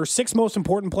 5th or 6th most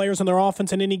important players on their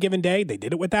offense in any given day. They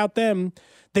did it without them.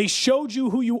 They showed you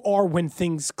who you are when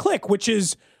things click, which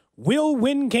is we'll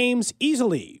win games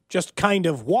easily, just kind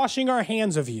of washing our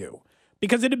hands of you.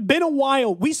 Because it had been a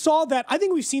while. We saw that. I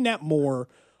think we've seen that more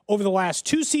over the last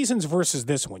 2 seasons versus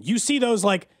this one. You see those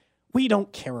like, we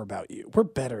don't care about you. We're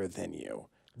better than you.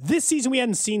 This season, we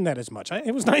hadn't seen that as much.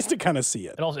 It was nice to kind of see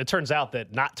it. And also, it turns out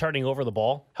that not turning over the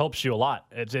ball helps you a lot.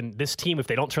 It's in this team, if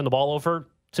they don't turn the ball over,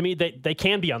 to me, they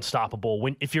can be unstoppable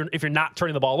if you're not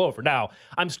turning the ball over. Now,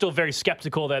 I'm still very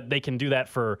skeptical that they can do that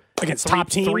for against top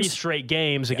teams. 3 straight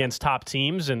games against top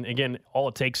teams. And again, all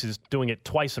it takes is doing it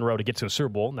twice in a row to get to a Super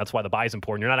Bowl. And that's why the bye is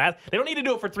important. They don't need to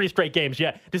do it for 3 straight games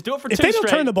yet. Just do it for 2 straight. If they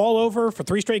don't turn the ball over for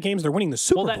 3 straight games, they're winning the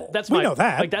Super Bowl. We know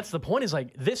that. Like, that's the point. Is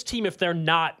like this team, if they're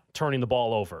not turning the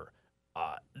ball over,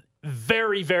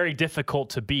 very, very difficult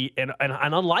to beat and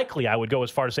unlikely. I would go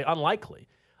as far to say unlikely.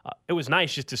 It was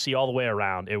nice just to see all the way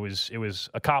around. It was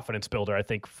a confidence builder, I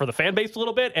think, for the fan base a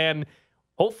little bit, and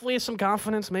hopefully some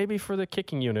confidence maybe for the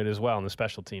kicking unit as well and the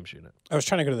special teams unit. I was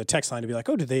trying to go to the text line to be like,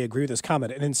 oh, did they agree with this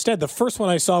comment? And instead, the first one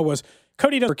I saw was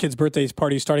Cody does her kid's birthday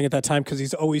party starting at that time because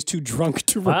he's always too drunk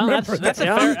to remember. That's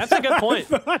a good point.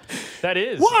 That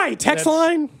is. Why? Text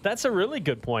line? That's a really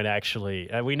good point,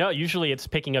 actually. We know usually it's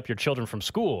picking up your children from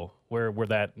school where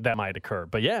that might occur.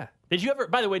 But yeah.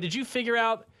 By the way, did you figure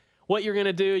out what you're going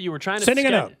to do? You were trying to sending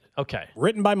a note. Okay.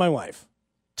 Written by my wife.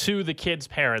 To the kid's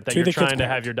parent that you're trying to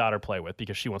have your daughter play with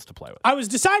because she wants to play with. I was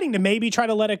deciding to maybe try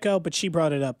to let it go, but she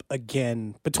brought it up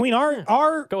again. Between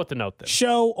our go with the note then.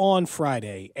 Show on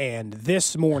Friday and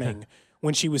this morning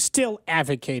when she was still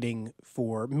advocating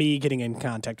for me getting in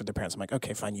contact with the parents, I'm like,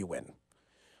 okay, fine, you win.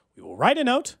 We will write a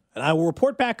note, and I will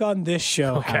report back on this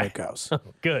show how it goes.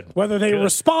 Good. Whether they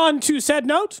respond to said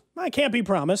note, I can't be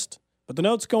promised. But the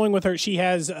note's going with her. She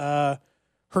has her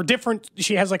different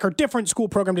school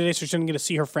program today, so she's going to get to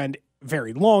see her friend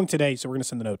very long today. So we're going to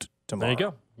send the note tomorrow. There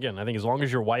you go. Again, I think as long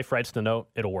as your wife writes the note,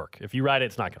 it'll work. If you write it,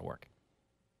 it's not going to work.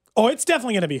 Oh, it's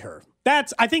definitely going to be her.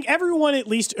 I think everyone at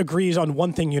least agrees on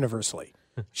one thing universally.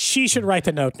 She should write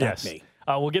the note, not me.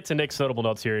 We'll get to Nick's notable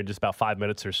notes here in just about 5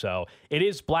 minutes or so. It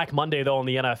is Black Monday, though, in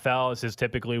the NFL. This is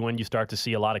typically when you start to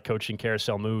see a lot of coaching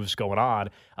carousel moves going on.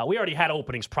 We already had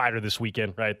openings prior to this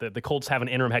weekend, right? The Colts have an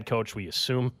interim head coach. We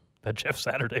assume that Jeff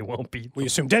Saturday won't be. We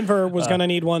assume Denver was going to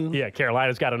need one. Yeah,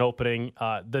 Carolina's got an opening.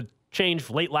 The change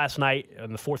late last night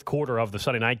in the fourth quarter of the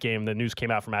Sunday night game, the news came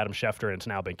out from Adam Schefter, and it's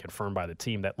now been confirmed by the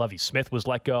team that Lovie Smith was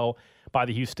let go by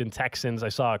the Houston Texans. I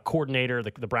saw a coordinator.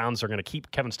 The Browns are going to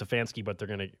keep Kevin Stefanski, but they're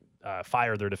going to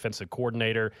fire their defensive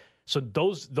coordinator. So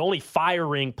the only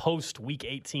firing post Week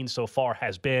 18 so far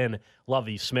has been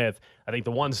Lovie Smith. I think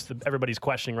the ones that everybody's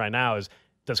questioning right now is,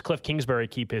 does Cliff Kingsbury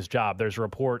keep his job? There's a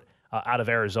report out of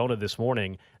Arizona this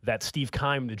morning that Steve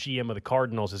Keim, the GM of the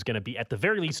Cardinals, is going to be at the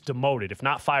very least demoted, if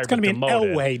not fired, it's going to be demoted.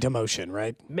 An Elway demotion,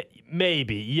 right?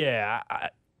 Maybe, yeah.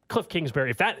 Cliff Kingsbury,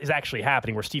 if that is actually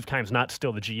happening where Steve Keim's not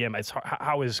still the GM,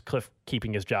 how is Cliff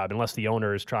keeping his job unless the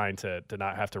owner is trying to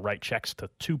not have to write checks to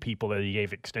 2 people that he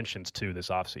gave extensions to this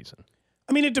offseason?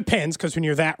 I mean, it depends, because when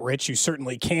you're that rich, you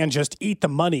certainly can just eat the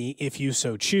money if you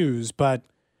so choose, but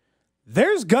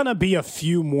there's going to be a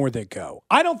few more that go.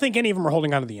 I don't think any of them are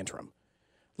holding on to the interim.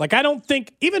 Like, I don't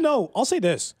think, even though, I'll say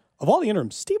this, of all the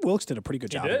interims, Steve Wilkes did a pretty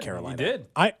good job in Carolina. He did.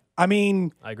 I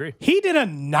mean, I agree. He did a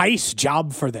nice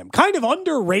job for them, kind of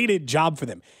underrated job for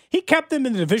them. He kept them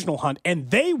in the divisional hunt, and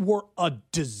they were a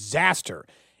disaster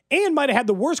and might have had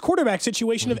the worst quarterback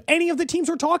situation of any of the teams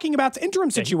we're talking about, the interim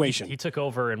situation. He took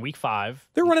over in Week 5.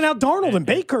 They're running out Darnold and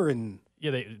Baker. And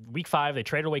Week 5, they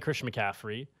traded away Christian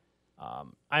McCaffrey. I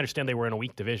understand they were in a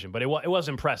weak division, but it was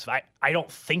impressive. I don't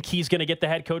think he's going to get the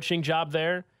head coaching job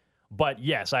there. But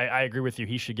yes, I agree with you.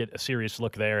 He should get a serious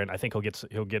look there, and I think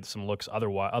he'll get some looks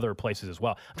other places as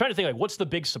well. I'm trying to think, like, what's the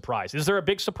big surprise? Is there a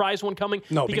big surprise one coming?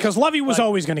 No, because Lovie was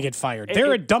always going to get fired.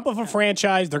 They're a dump of a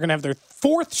franchise. They're going to have their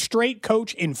 4th straight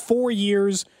coach in 4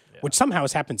 years, which somehow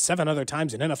has happened 7 other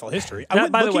times in NFL history. I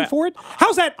went looking for it.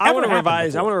 How's that ever happened before?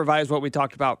 I want to revise what we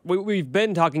talked about. We've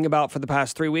been talking about for the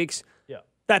past 3 weeks. Yeah,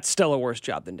 that's still a worse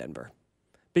job than Denver.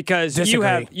 Because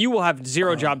Disagree. you will have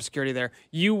zero job security there.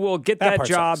 You will get that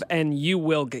job sucks. and you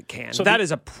will get canned. So that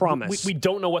is a promise. We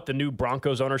don't know what the new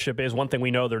Broncos ownership is. One thing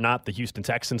we know, they're not the Houston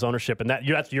Texans ownership, and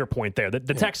that's your point there. The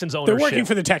Texans ownership. They're working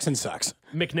for the Texans sucks.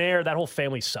 McNair, that whole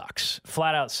family sucks.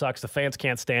 Flat out sucks. The fans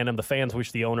can't stand him. The fans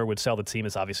wish the owner would sell the team.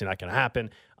 It's obviously not going to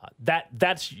happen.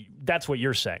 That's what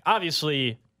you're saying.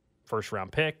 Obviously, first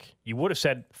round pick. You would have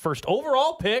said first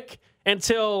overall pick.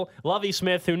 Until Lovie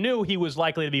Smith, who knew he was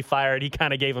likely to be fired, he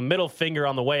kind of gave a middle finger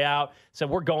on the way out, said,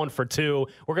 we're going for 2.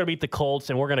 We're going to beat the Colts,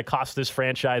 and we're going to cost this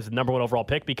franchise the number 1 overall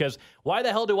pick because why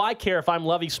the hell do I care if I'm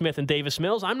Lovie Smith and Davis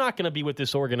Mills? I'm not going to be with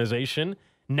this organization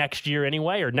next year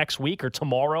anyway, or next week, or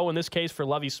tomorrow in this case for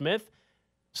Lovie Smith.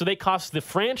 So they cost the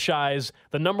franchise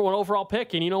the number 1 overall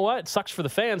pick, and you know what? It sucks for the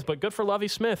fans, but good for Lovie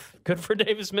Smith. Good for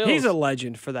Davis Mills. He's a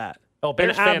legend for that. Oh,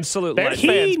 Bears An fans. absolute Bears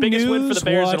legend. fans. Biggest win for the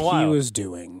Bears in a while. He was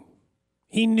doing.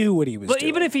 He knew what he was doing. But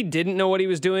even if he didn't know what he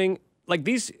was doing, like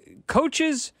these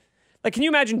coaches, like can you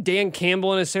imagine Dan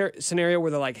Campbell in a scenario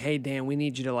where they're like, hey, Dan, we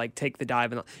need you to like take the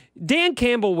dive. And Dan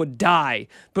Campbell would die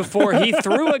before he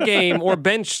threw a game or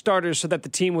bench starters so that the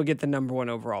team would get the number 1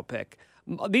 overall pick.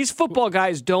 These football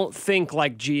guys don't think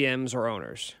like GMs or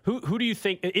owners. Who do you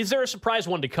think is there a surprise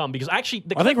one to come? Because actually,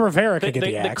 I think Rivera could get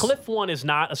the The axe. Cliff one is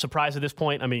not a surprise at this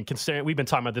point. I mean, considering we've been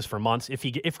talking about this for months.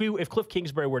 If Cliff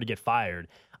Kingsbury were to get fired,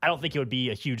 I don't think it would be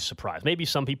a huge surprise. Maybe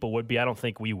some people would be. I don't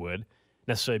think we would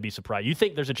necessarily be surprised. You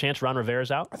think there's a chance Ron Rivera's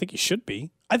out? I think he should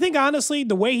be. I think, honestly,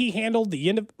 the way he handled the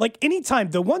end of, like, anytime,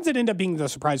 the ones that end up being the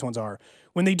surprise ones are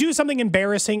when they do something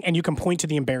embarrassing and you can point to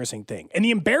the embarrassing thing. And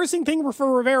the embarrassing thing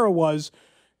for Rivera was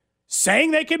saying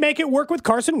they could make it work with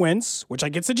Carson Wentz, which,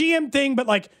 like, it's a GM thing, but,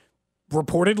 like,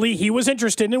 reportedly he was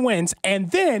interested in Wentz. And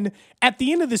then at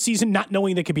the end of the season, not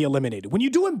knowing they could be eliminated. When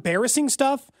you do embarrassing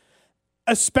stuff,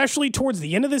 especially towards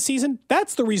the end of the season,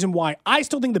 that's the reason why I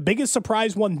still think the biggest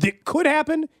surprise one that could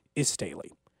happen is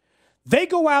Staley. They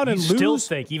go out and lose. Still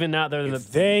think even now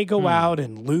They go out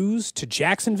and lose to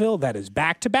Jacksonville. That is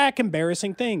back-to-back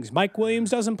embarrassing things. Mike Williams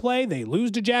doesn't play. They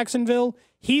lose to Jacksonville.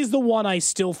 He's the one I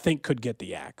still think could get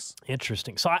the axe.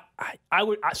 Interesting. So I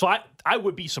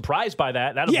would be surprised by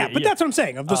that. That's what I'm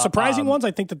saying. Of the surprising ones, I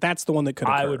think that's the one that could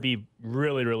occur. I would be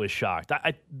really, really shocked.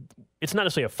 It's not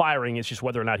necessarily a firing. It's just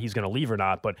whether or not he's going to leave or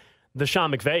not. But the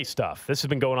Sean McVay stuff, this has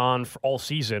been going on for all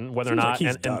season, whether or not. Like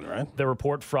he's done, right? The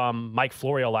report from Mike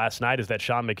Florio last night is that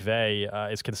Sean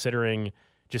McVay is considering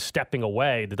just stepping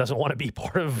away. That doesn't want to be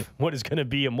part of what is going to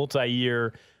be a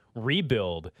multi-year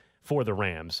rebuild for the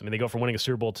Rams. I mean, they go from winning a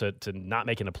Super Bowl to not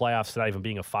making the playoffs to not even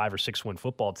being a 5 or 6 win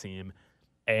football team.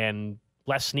 And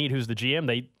Les Snead, who's the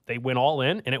GM, they went all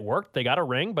in, and it worked. They got a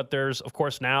ring, but there's, of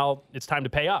course, now it's time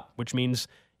to pay up, which means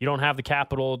you don't have the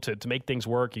capital to make things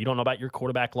work. You don't know about your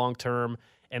quarterback long term.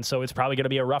 And so it's probably going to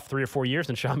be a rough 3 or 4 years.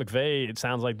 And Sean McVay, it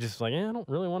sounds like just like, I don't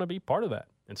really want to be part of that.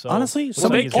 And so honestly, will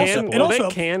they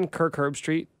can Kirk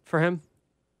Herbstreit for him?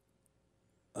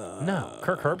 No,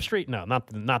 Kirk Herbstreit? No, not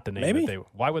the name. Maybe.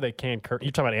 Why would they can Kirk?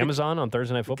 You talking about Amazon on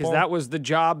Thursday Night Football? Because that was the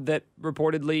job that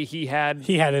reportedly he had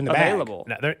in the available.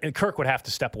 And Kirk would have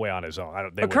to step away on his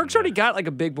own. But Kirk's already got like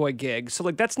a big boy gig, so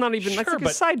like that's not even that's like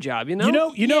a side job, you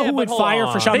know. You know who would fire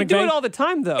for Sean McVay? They do it all the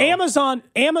time, though.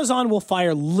 Amazon will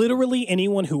fire literally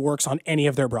anyone who works on any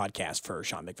of their broadcasts for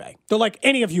Sean McVay. They're like,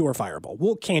 any of you are fireable.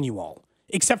 We'll can you all,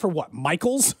 except for what?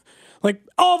 Michaels. Like,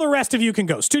 all the rest of you can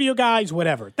go. Studio guys,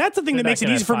 whatever. That's the thing that makes it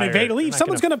easy for McVay to leave.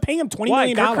 Someone's going to pay him $20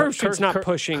 million. Kirk Herbstreit's not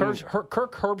pushing.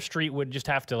 Kirk Herbstreit would just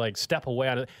have to, like, step away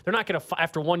on it. They're not going to,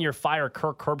 after 1 year, fire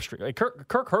Kirk Herbstreit. Like,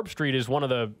 Kirk Herbstreit is one of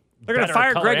the They're going to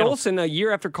fire Greg Olsen a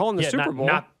year after calling the Super Bowl.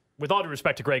 Not, with all due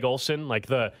respect to Greg Olsen, like,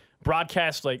 the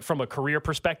broadcast, like, from a career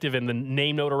perspective and the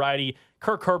name notoriety,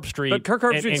 Kirk Herbstreit. But Kirk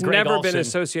Herbstreit's and Greg never Olsen, been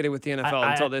associated with the NFL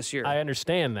until this year. I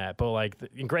understand that, but, like,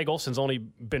 and Greg Olsen's only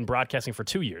been broadcasting for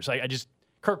 2 years.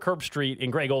 Kirk Herbstreit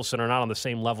and Greg Olsen are not on the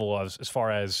same level as far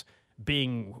as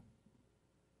being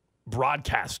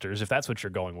broadcasters, if that's what you're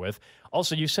going with.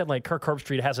 Also, you said, like, Kirk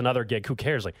Herbstreit has another gig. Who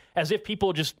cares? Like, as if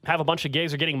people just have a bunch of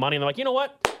gigs or getting money and they're like, you know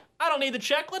what? I don't need the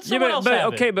check. Let someone else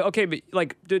have it. But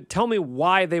like, tell me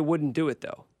why they wouldn't do it,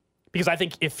 though. Because I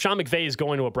think if Sean McVay is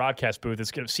going to a broadcast booth,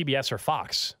 it's going to CBS or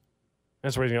Fox.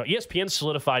 That's where he's going to go. ESPN's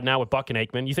solidified now with Buck and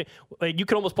Aikman. You think, like, you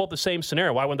could almost pull up the same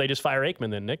scenario. Why wouldn't they just fire Aikman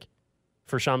then, Nick?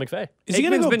 For Sean McVay.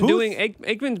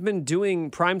 Aikman's been doing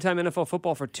primetime NFL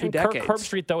football for 2 decades. Kirk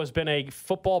Herbstreit, though, has been a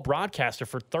football broadcaster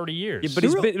for 30 years. Yeah,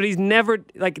 but he's never,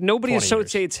 like, nobody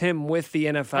associates him with the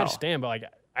NFL. I understand, but, like,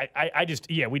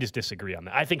 we just disagree on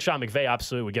that. I think Sean McVay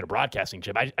absolutely would get a broadcasting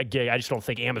chip. I just don't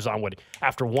think Amazon would,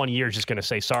 after 1 year, just going to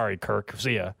say, sorry, Kirk,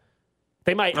 see ya.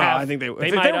 They might have. I think they were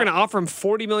going to offer him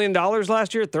 $40 million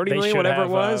last year, $30 million, whatever it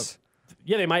was.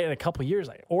 Yeah, they might in a couple years.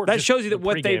 Or that just shows you that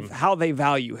pregame. how they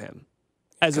value him.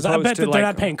 As opposed I bet to that they're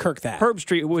not paying Kirk that. Herb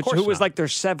Street, who was not. like their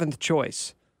 7th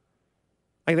choice.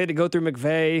 Like they had to go through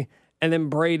McVay and then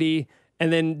Brady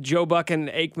and then Joe Buck and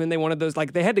Aikman. They wanted those.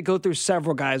 Like they had to go through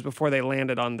several guys before they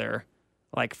landed on their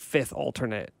 5th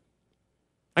alternate.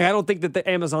 Like I don't think that the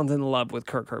Amazon's in love with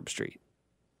Kirk Herbstreit.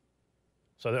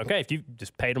 So okay, if you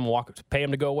just pay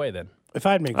him to go away, then If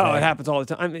I'd make it happens all the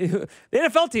time. I mean, the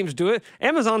NFL teams do it.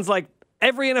 Amazon's like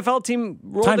every NFL team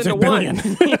rolled times into a billion.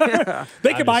 one.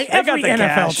 They could buy every the NFL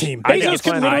cash. team. I think Bezos it's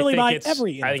could fine. literally buy it's-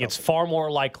 every NFL I think it's team. far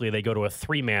more likely they go to a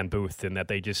 3-man booth than that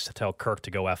they just tell Kirk to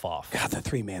go F off. God, the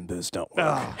 3-man booths don't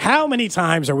work. How many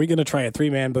times are we going to try a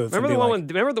 3-man booth? Remember and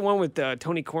the be one with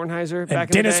Tony Kornheiser and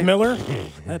back Dennis in the day? Miller?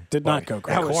 That did not go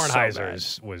great. That was so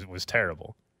Kornheiser was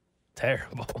terrible.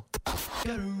 Terrible.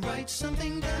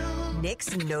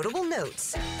 Nick's notable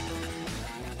notes.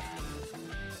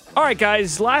 All right,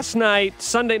 guys, last night,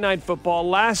 Sunday Night Football,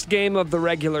 last game of the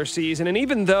regular season, and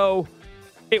even though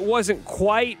it wasn't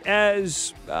quite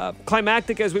as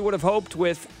climactic as we would have hoped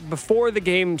with before the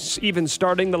game even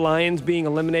starting, the Lions being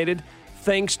eliminated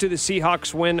thanks to the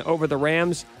Seahawks win over the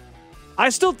Rams, I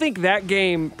still think that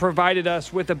game provided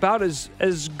us with about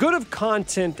as good of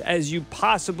content as you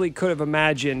possibly could have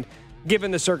imagined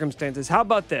given the circumstances. How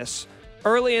about this?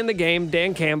 Early in the game,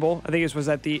 Dan Campbell, I think this was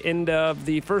at the end of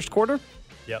the first quarter,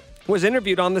 Yep. was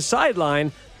interviewed on the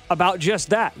sideline about just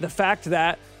that, the fact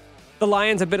that the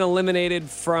Lions have been eliminated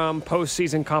from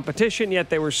postseason competition,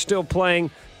 yet they were still playing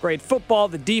great football.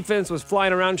 The defense was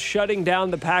flying around, shutting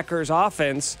down the Packers'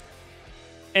 offense.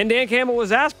 And Dan Campbell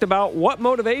was asked about what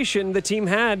motivation the team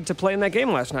had to play in that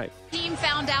game last night. Team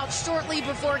found out shortly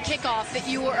before kickoff that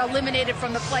you were eliminated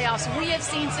from the playoffs. We have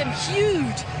seen some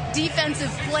huge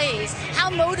defensive plays. How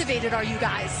motivated are you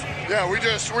guys? Yeah, we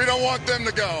don't want them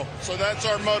to go. So that's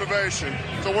our motivation.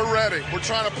 So we're ready. We're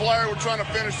trying to play. We're trying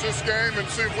to finish this game and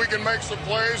see if we can make some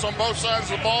plays on both sides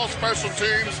of the ball, special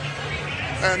teams.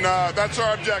 And that's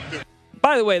our objective.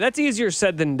 By the way, that's easier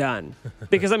said than done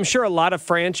because I'm sure a lot of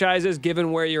franchises,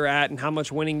 given where you're at and how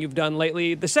much winning you've done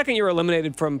lately, the second you're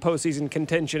eliminated from postseason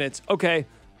contention, it's okay.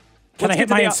 Can I hit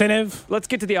my incentive? Let's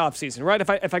get to the offseason, right?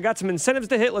 If I got some incentives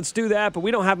to hit, let's do that, but we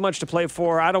don't have much to play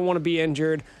for. I don't want to be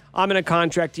injured. I'm in a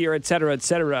contract year, et cetera, et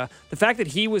cetera. The fact that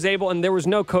he was able, and there was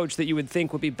no coach that you would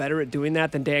think would be better at doing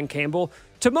that than Dan Campbell,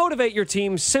 to motivate your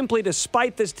team simply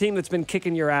despite this team that's been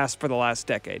kicking your ass for the last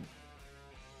decade.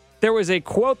 There was a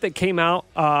quote that came out,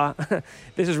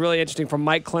 this is really interesting, from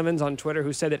Mike Clemens on Twitter,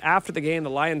 who said that after the game,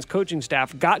 the Lions coaching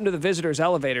staff got into the visitors'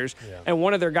 elevators, and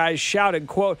one of their guys shouted,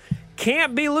 quote,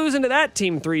 "Can't be losing to that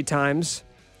team 3 times,"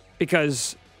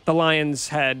 because the Lions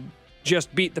had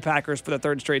just beat the Packers for the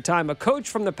 3rd straight time. A coach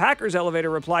from the Packers elevator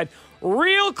replied,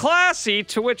 "Real classy,"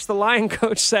 to which the Lion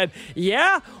coach said,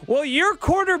 "Yeah, well, your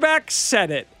quarterback said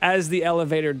it," as the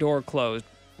elevator door closed,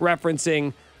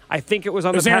 referencing, I think it was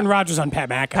on Aaron Rodgers on Pat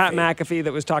McAfee. Pat McAfee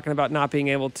that was talking about not being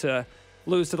able to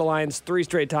lose to the Lions 3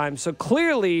 straight times. So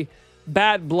clearly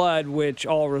bad blood, which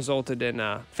all resulted in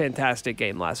a fantastic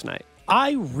game last night.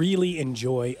 I really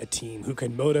enjoy a team who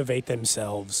can motivate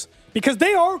themselves because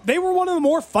they were one of the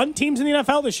more fun teams in the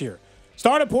NFL this year.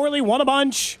 Started poorly, won a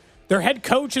bunch. Their head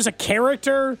coach is a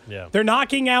character. Yeah. They're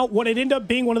knocking out what it ended up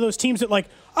being one of those teams that, like,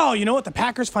 oh, you know what? The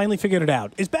Packers finally figured it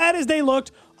out. As bad as they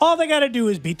looked, all they got to do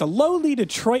is beat the lowly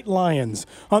Detroit Lions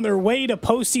on their way to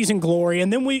postseason glory.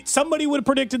 And then somebody would have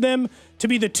predicted them to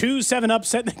be the 2-7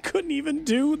 upset. They couldn't even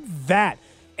do that.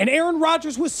 And Aaron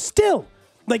Rodgers was still,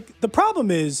 like, the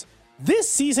problem is this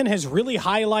season has really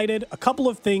highlighted a couple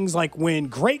of things, like when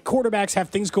great quarterbacks have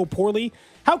things go poorly,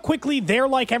 how quickly they're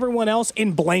like everyone else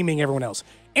in blaming everyone else.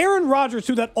 Aaron Rodgers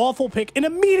threw that awful pick and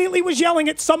immediately was yelling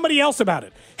at somebody else about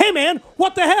it. Hey, man,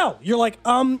 what the hell? You're like,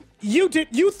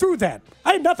 you threw that.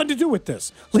 I had nothing to do with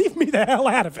this. Leave me the hell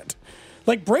out of it.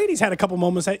 Like, Brady's had a couple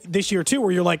moments this year, too,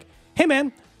 where you're like, hey,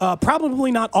 man,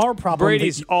 probably not our problem.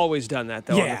 Brady's always done that,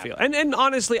 though, on the field. And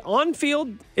honestly, on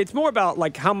field, it's more about,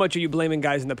 like, how much are you blaming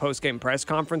guys in the post-game press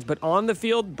conference, but on the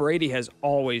field, Brady has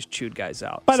always chewed guys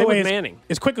out. By the way, Manning.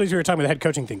 As quickly as we were talking about the head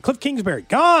coaching thing, Cliff Kingsbury,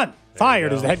 gone,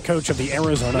 fired as the head coach of the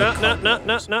Arizona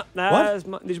Cardinals.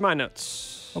 No. These are my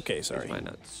notes. Okay, sorry. These are my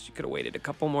notes. You could have waited a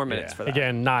couple more minutes for that.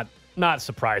 Again, not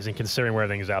surprising considering where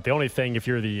things out. The only thing, if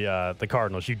you're the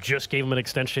Cardinals, you just gave them an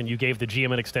extension, you gave the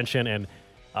GM an extension, and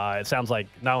it sounds like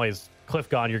not only is Cliff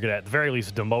gone, you're going to at the very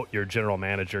least demote your general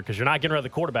manager because you're not getting rid of the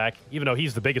quarterback, even though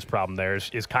he's the biggest problem there is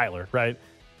Kyler, right?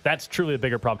 That's truly a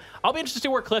bigger problem. I'll be interested to see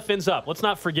where Cliff ends up. Let's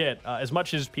not forget, as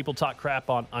much as people talk crap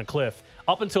on Cliff,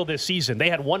 up until this season, they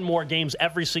had won more games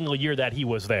every single year that he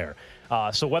was there.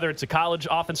 So whether it's a college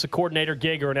offensive coordinator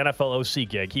gig or an NFL OC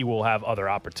gig, he will have other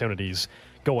opportunities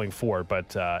going forward.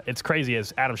 But it's crazy,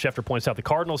 as Adam Schefter points out, the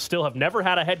Cardinals still have never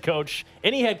had a head coach,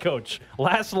 any head coach,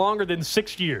 last longer than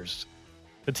 6 years.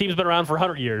 The team's been around for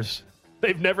 100 years.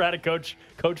 They've never had a coach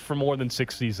for more than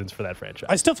 6 seasons for that franchise.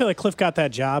 I still feel like Cliff got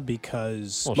that job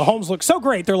because Mahomes looked so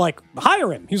great. They're like,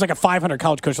 hire him. He was like a 500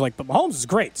 college coach. They're like, but Mahomes is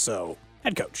great, so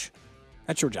head coach.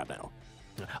 That's your job now.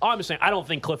 I'm just saying, I don't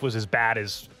think Cliff was as bad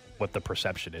as what the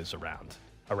perception is around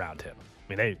him.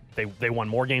 I mean, they won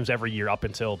more games every year up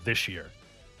until this year,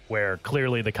 where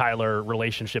clearly the Kyler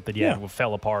relationship that he had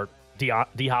fell apart.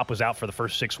 D-Hop was out for the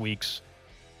first 6 weeks.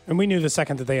 And we knew the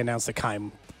second that they announced that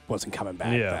Keim wasn't coming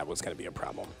back, that was going to be a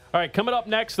problem. All right, coming up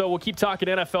next, though, we'll keep talking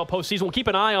NFL postseason. We'll keep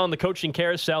an eye on the coaching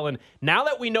carousel. And now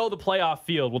that we know the playoff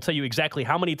field, we'll tell you exactly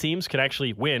how many teams can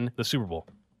actually win the Super Bowl.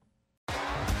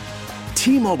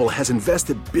 T-Mobile has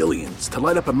invested billions to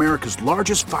light up America's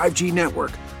largest 5G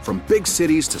network, from big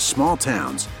cities to small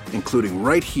towns, including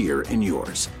right here in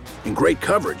yours. And great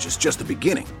coverage is just the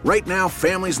beginning. Right now,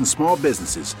 families and small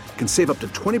businesses can save up to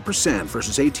 20%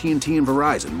 versus AT&T and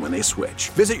Verizon when they switch.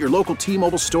 Visit your local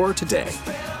T-Mobile store today.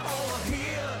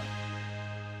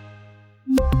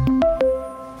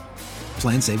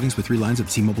 Plan savings with 3 lines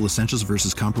of T-Mobile Essentials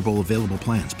versus comparable available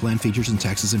plans. Plan features and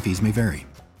taxes and fees may vary.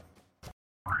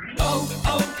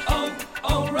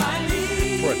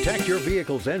 Protect your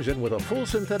vehicle's engine with a full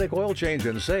synthetic oil change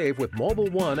and save with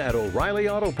Mobil 1 at O'Reilly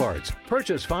Auto Parts.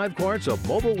 Purchase 5 quarts of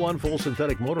Mobil 1 full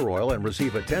synthetic motor oil and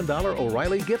receive a $10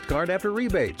 O'Reilly gift card after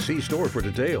rebate. See store for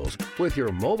details. With your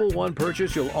Mobil 1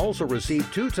 purchase, you'll also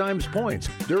receive 2 times points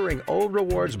during O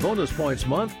Rewards Bonus Points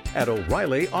Month at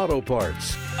O'Reilly Auto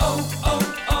Parts.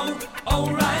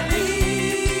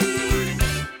 O'Reilly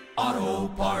Auto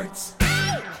Parts.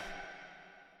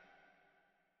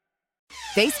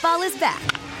 Baseball is back,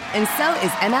 and so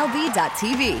is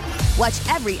MLB.tv.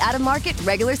 Watch every out-of-market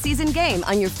regular season game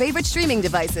on your favorite streaming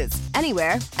devices,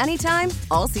 anywhere, anytime,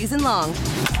 all season long.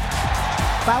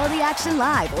 Follow the action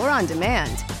live or on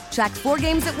demand. Track 4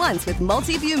 games at once with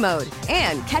multi-view mode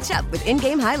and catch up with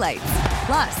in-game highlights.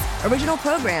 Plus, original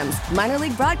programs, minor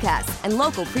league broadcasts, and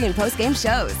local pre- and post-game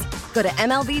shows. Go to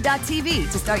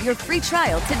MLB.tv to start your free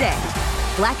trial today.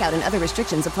 Blackout and other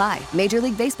restrictions apply. Major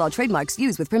League Baseball trademarks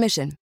used with permission.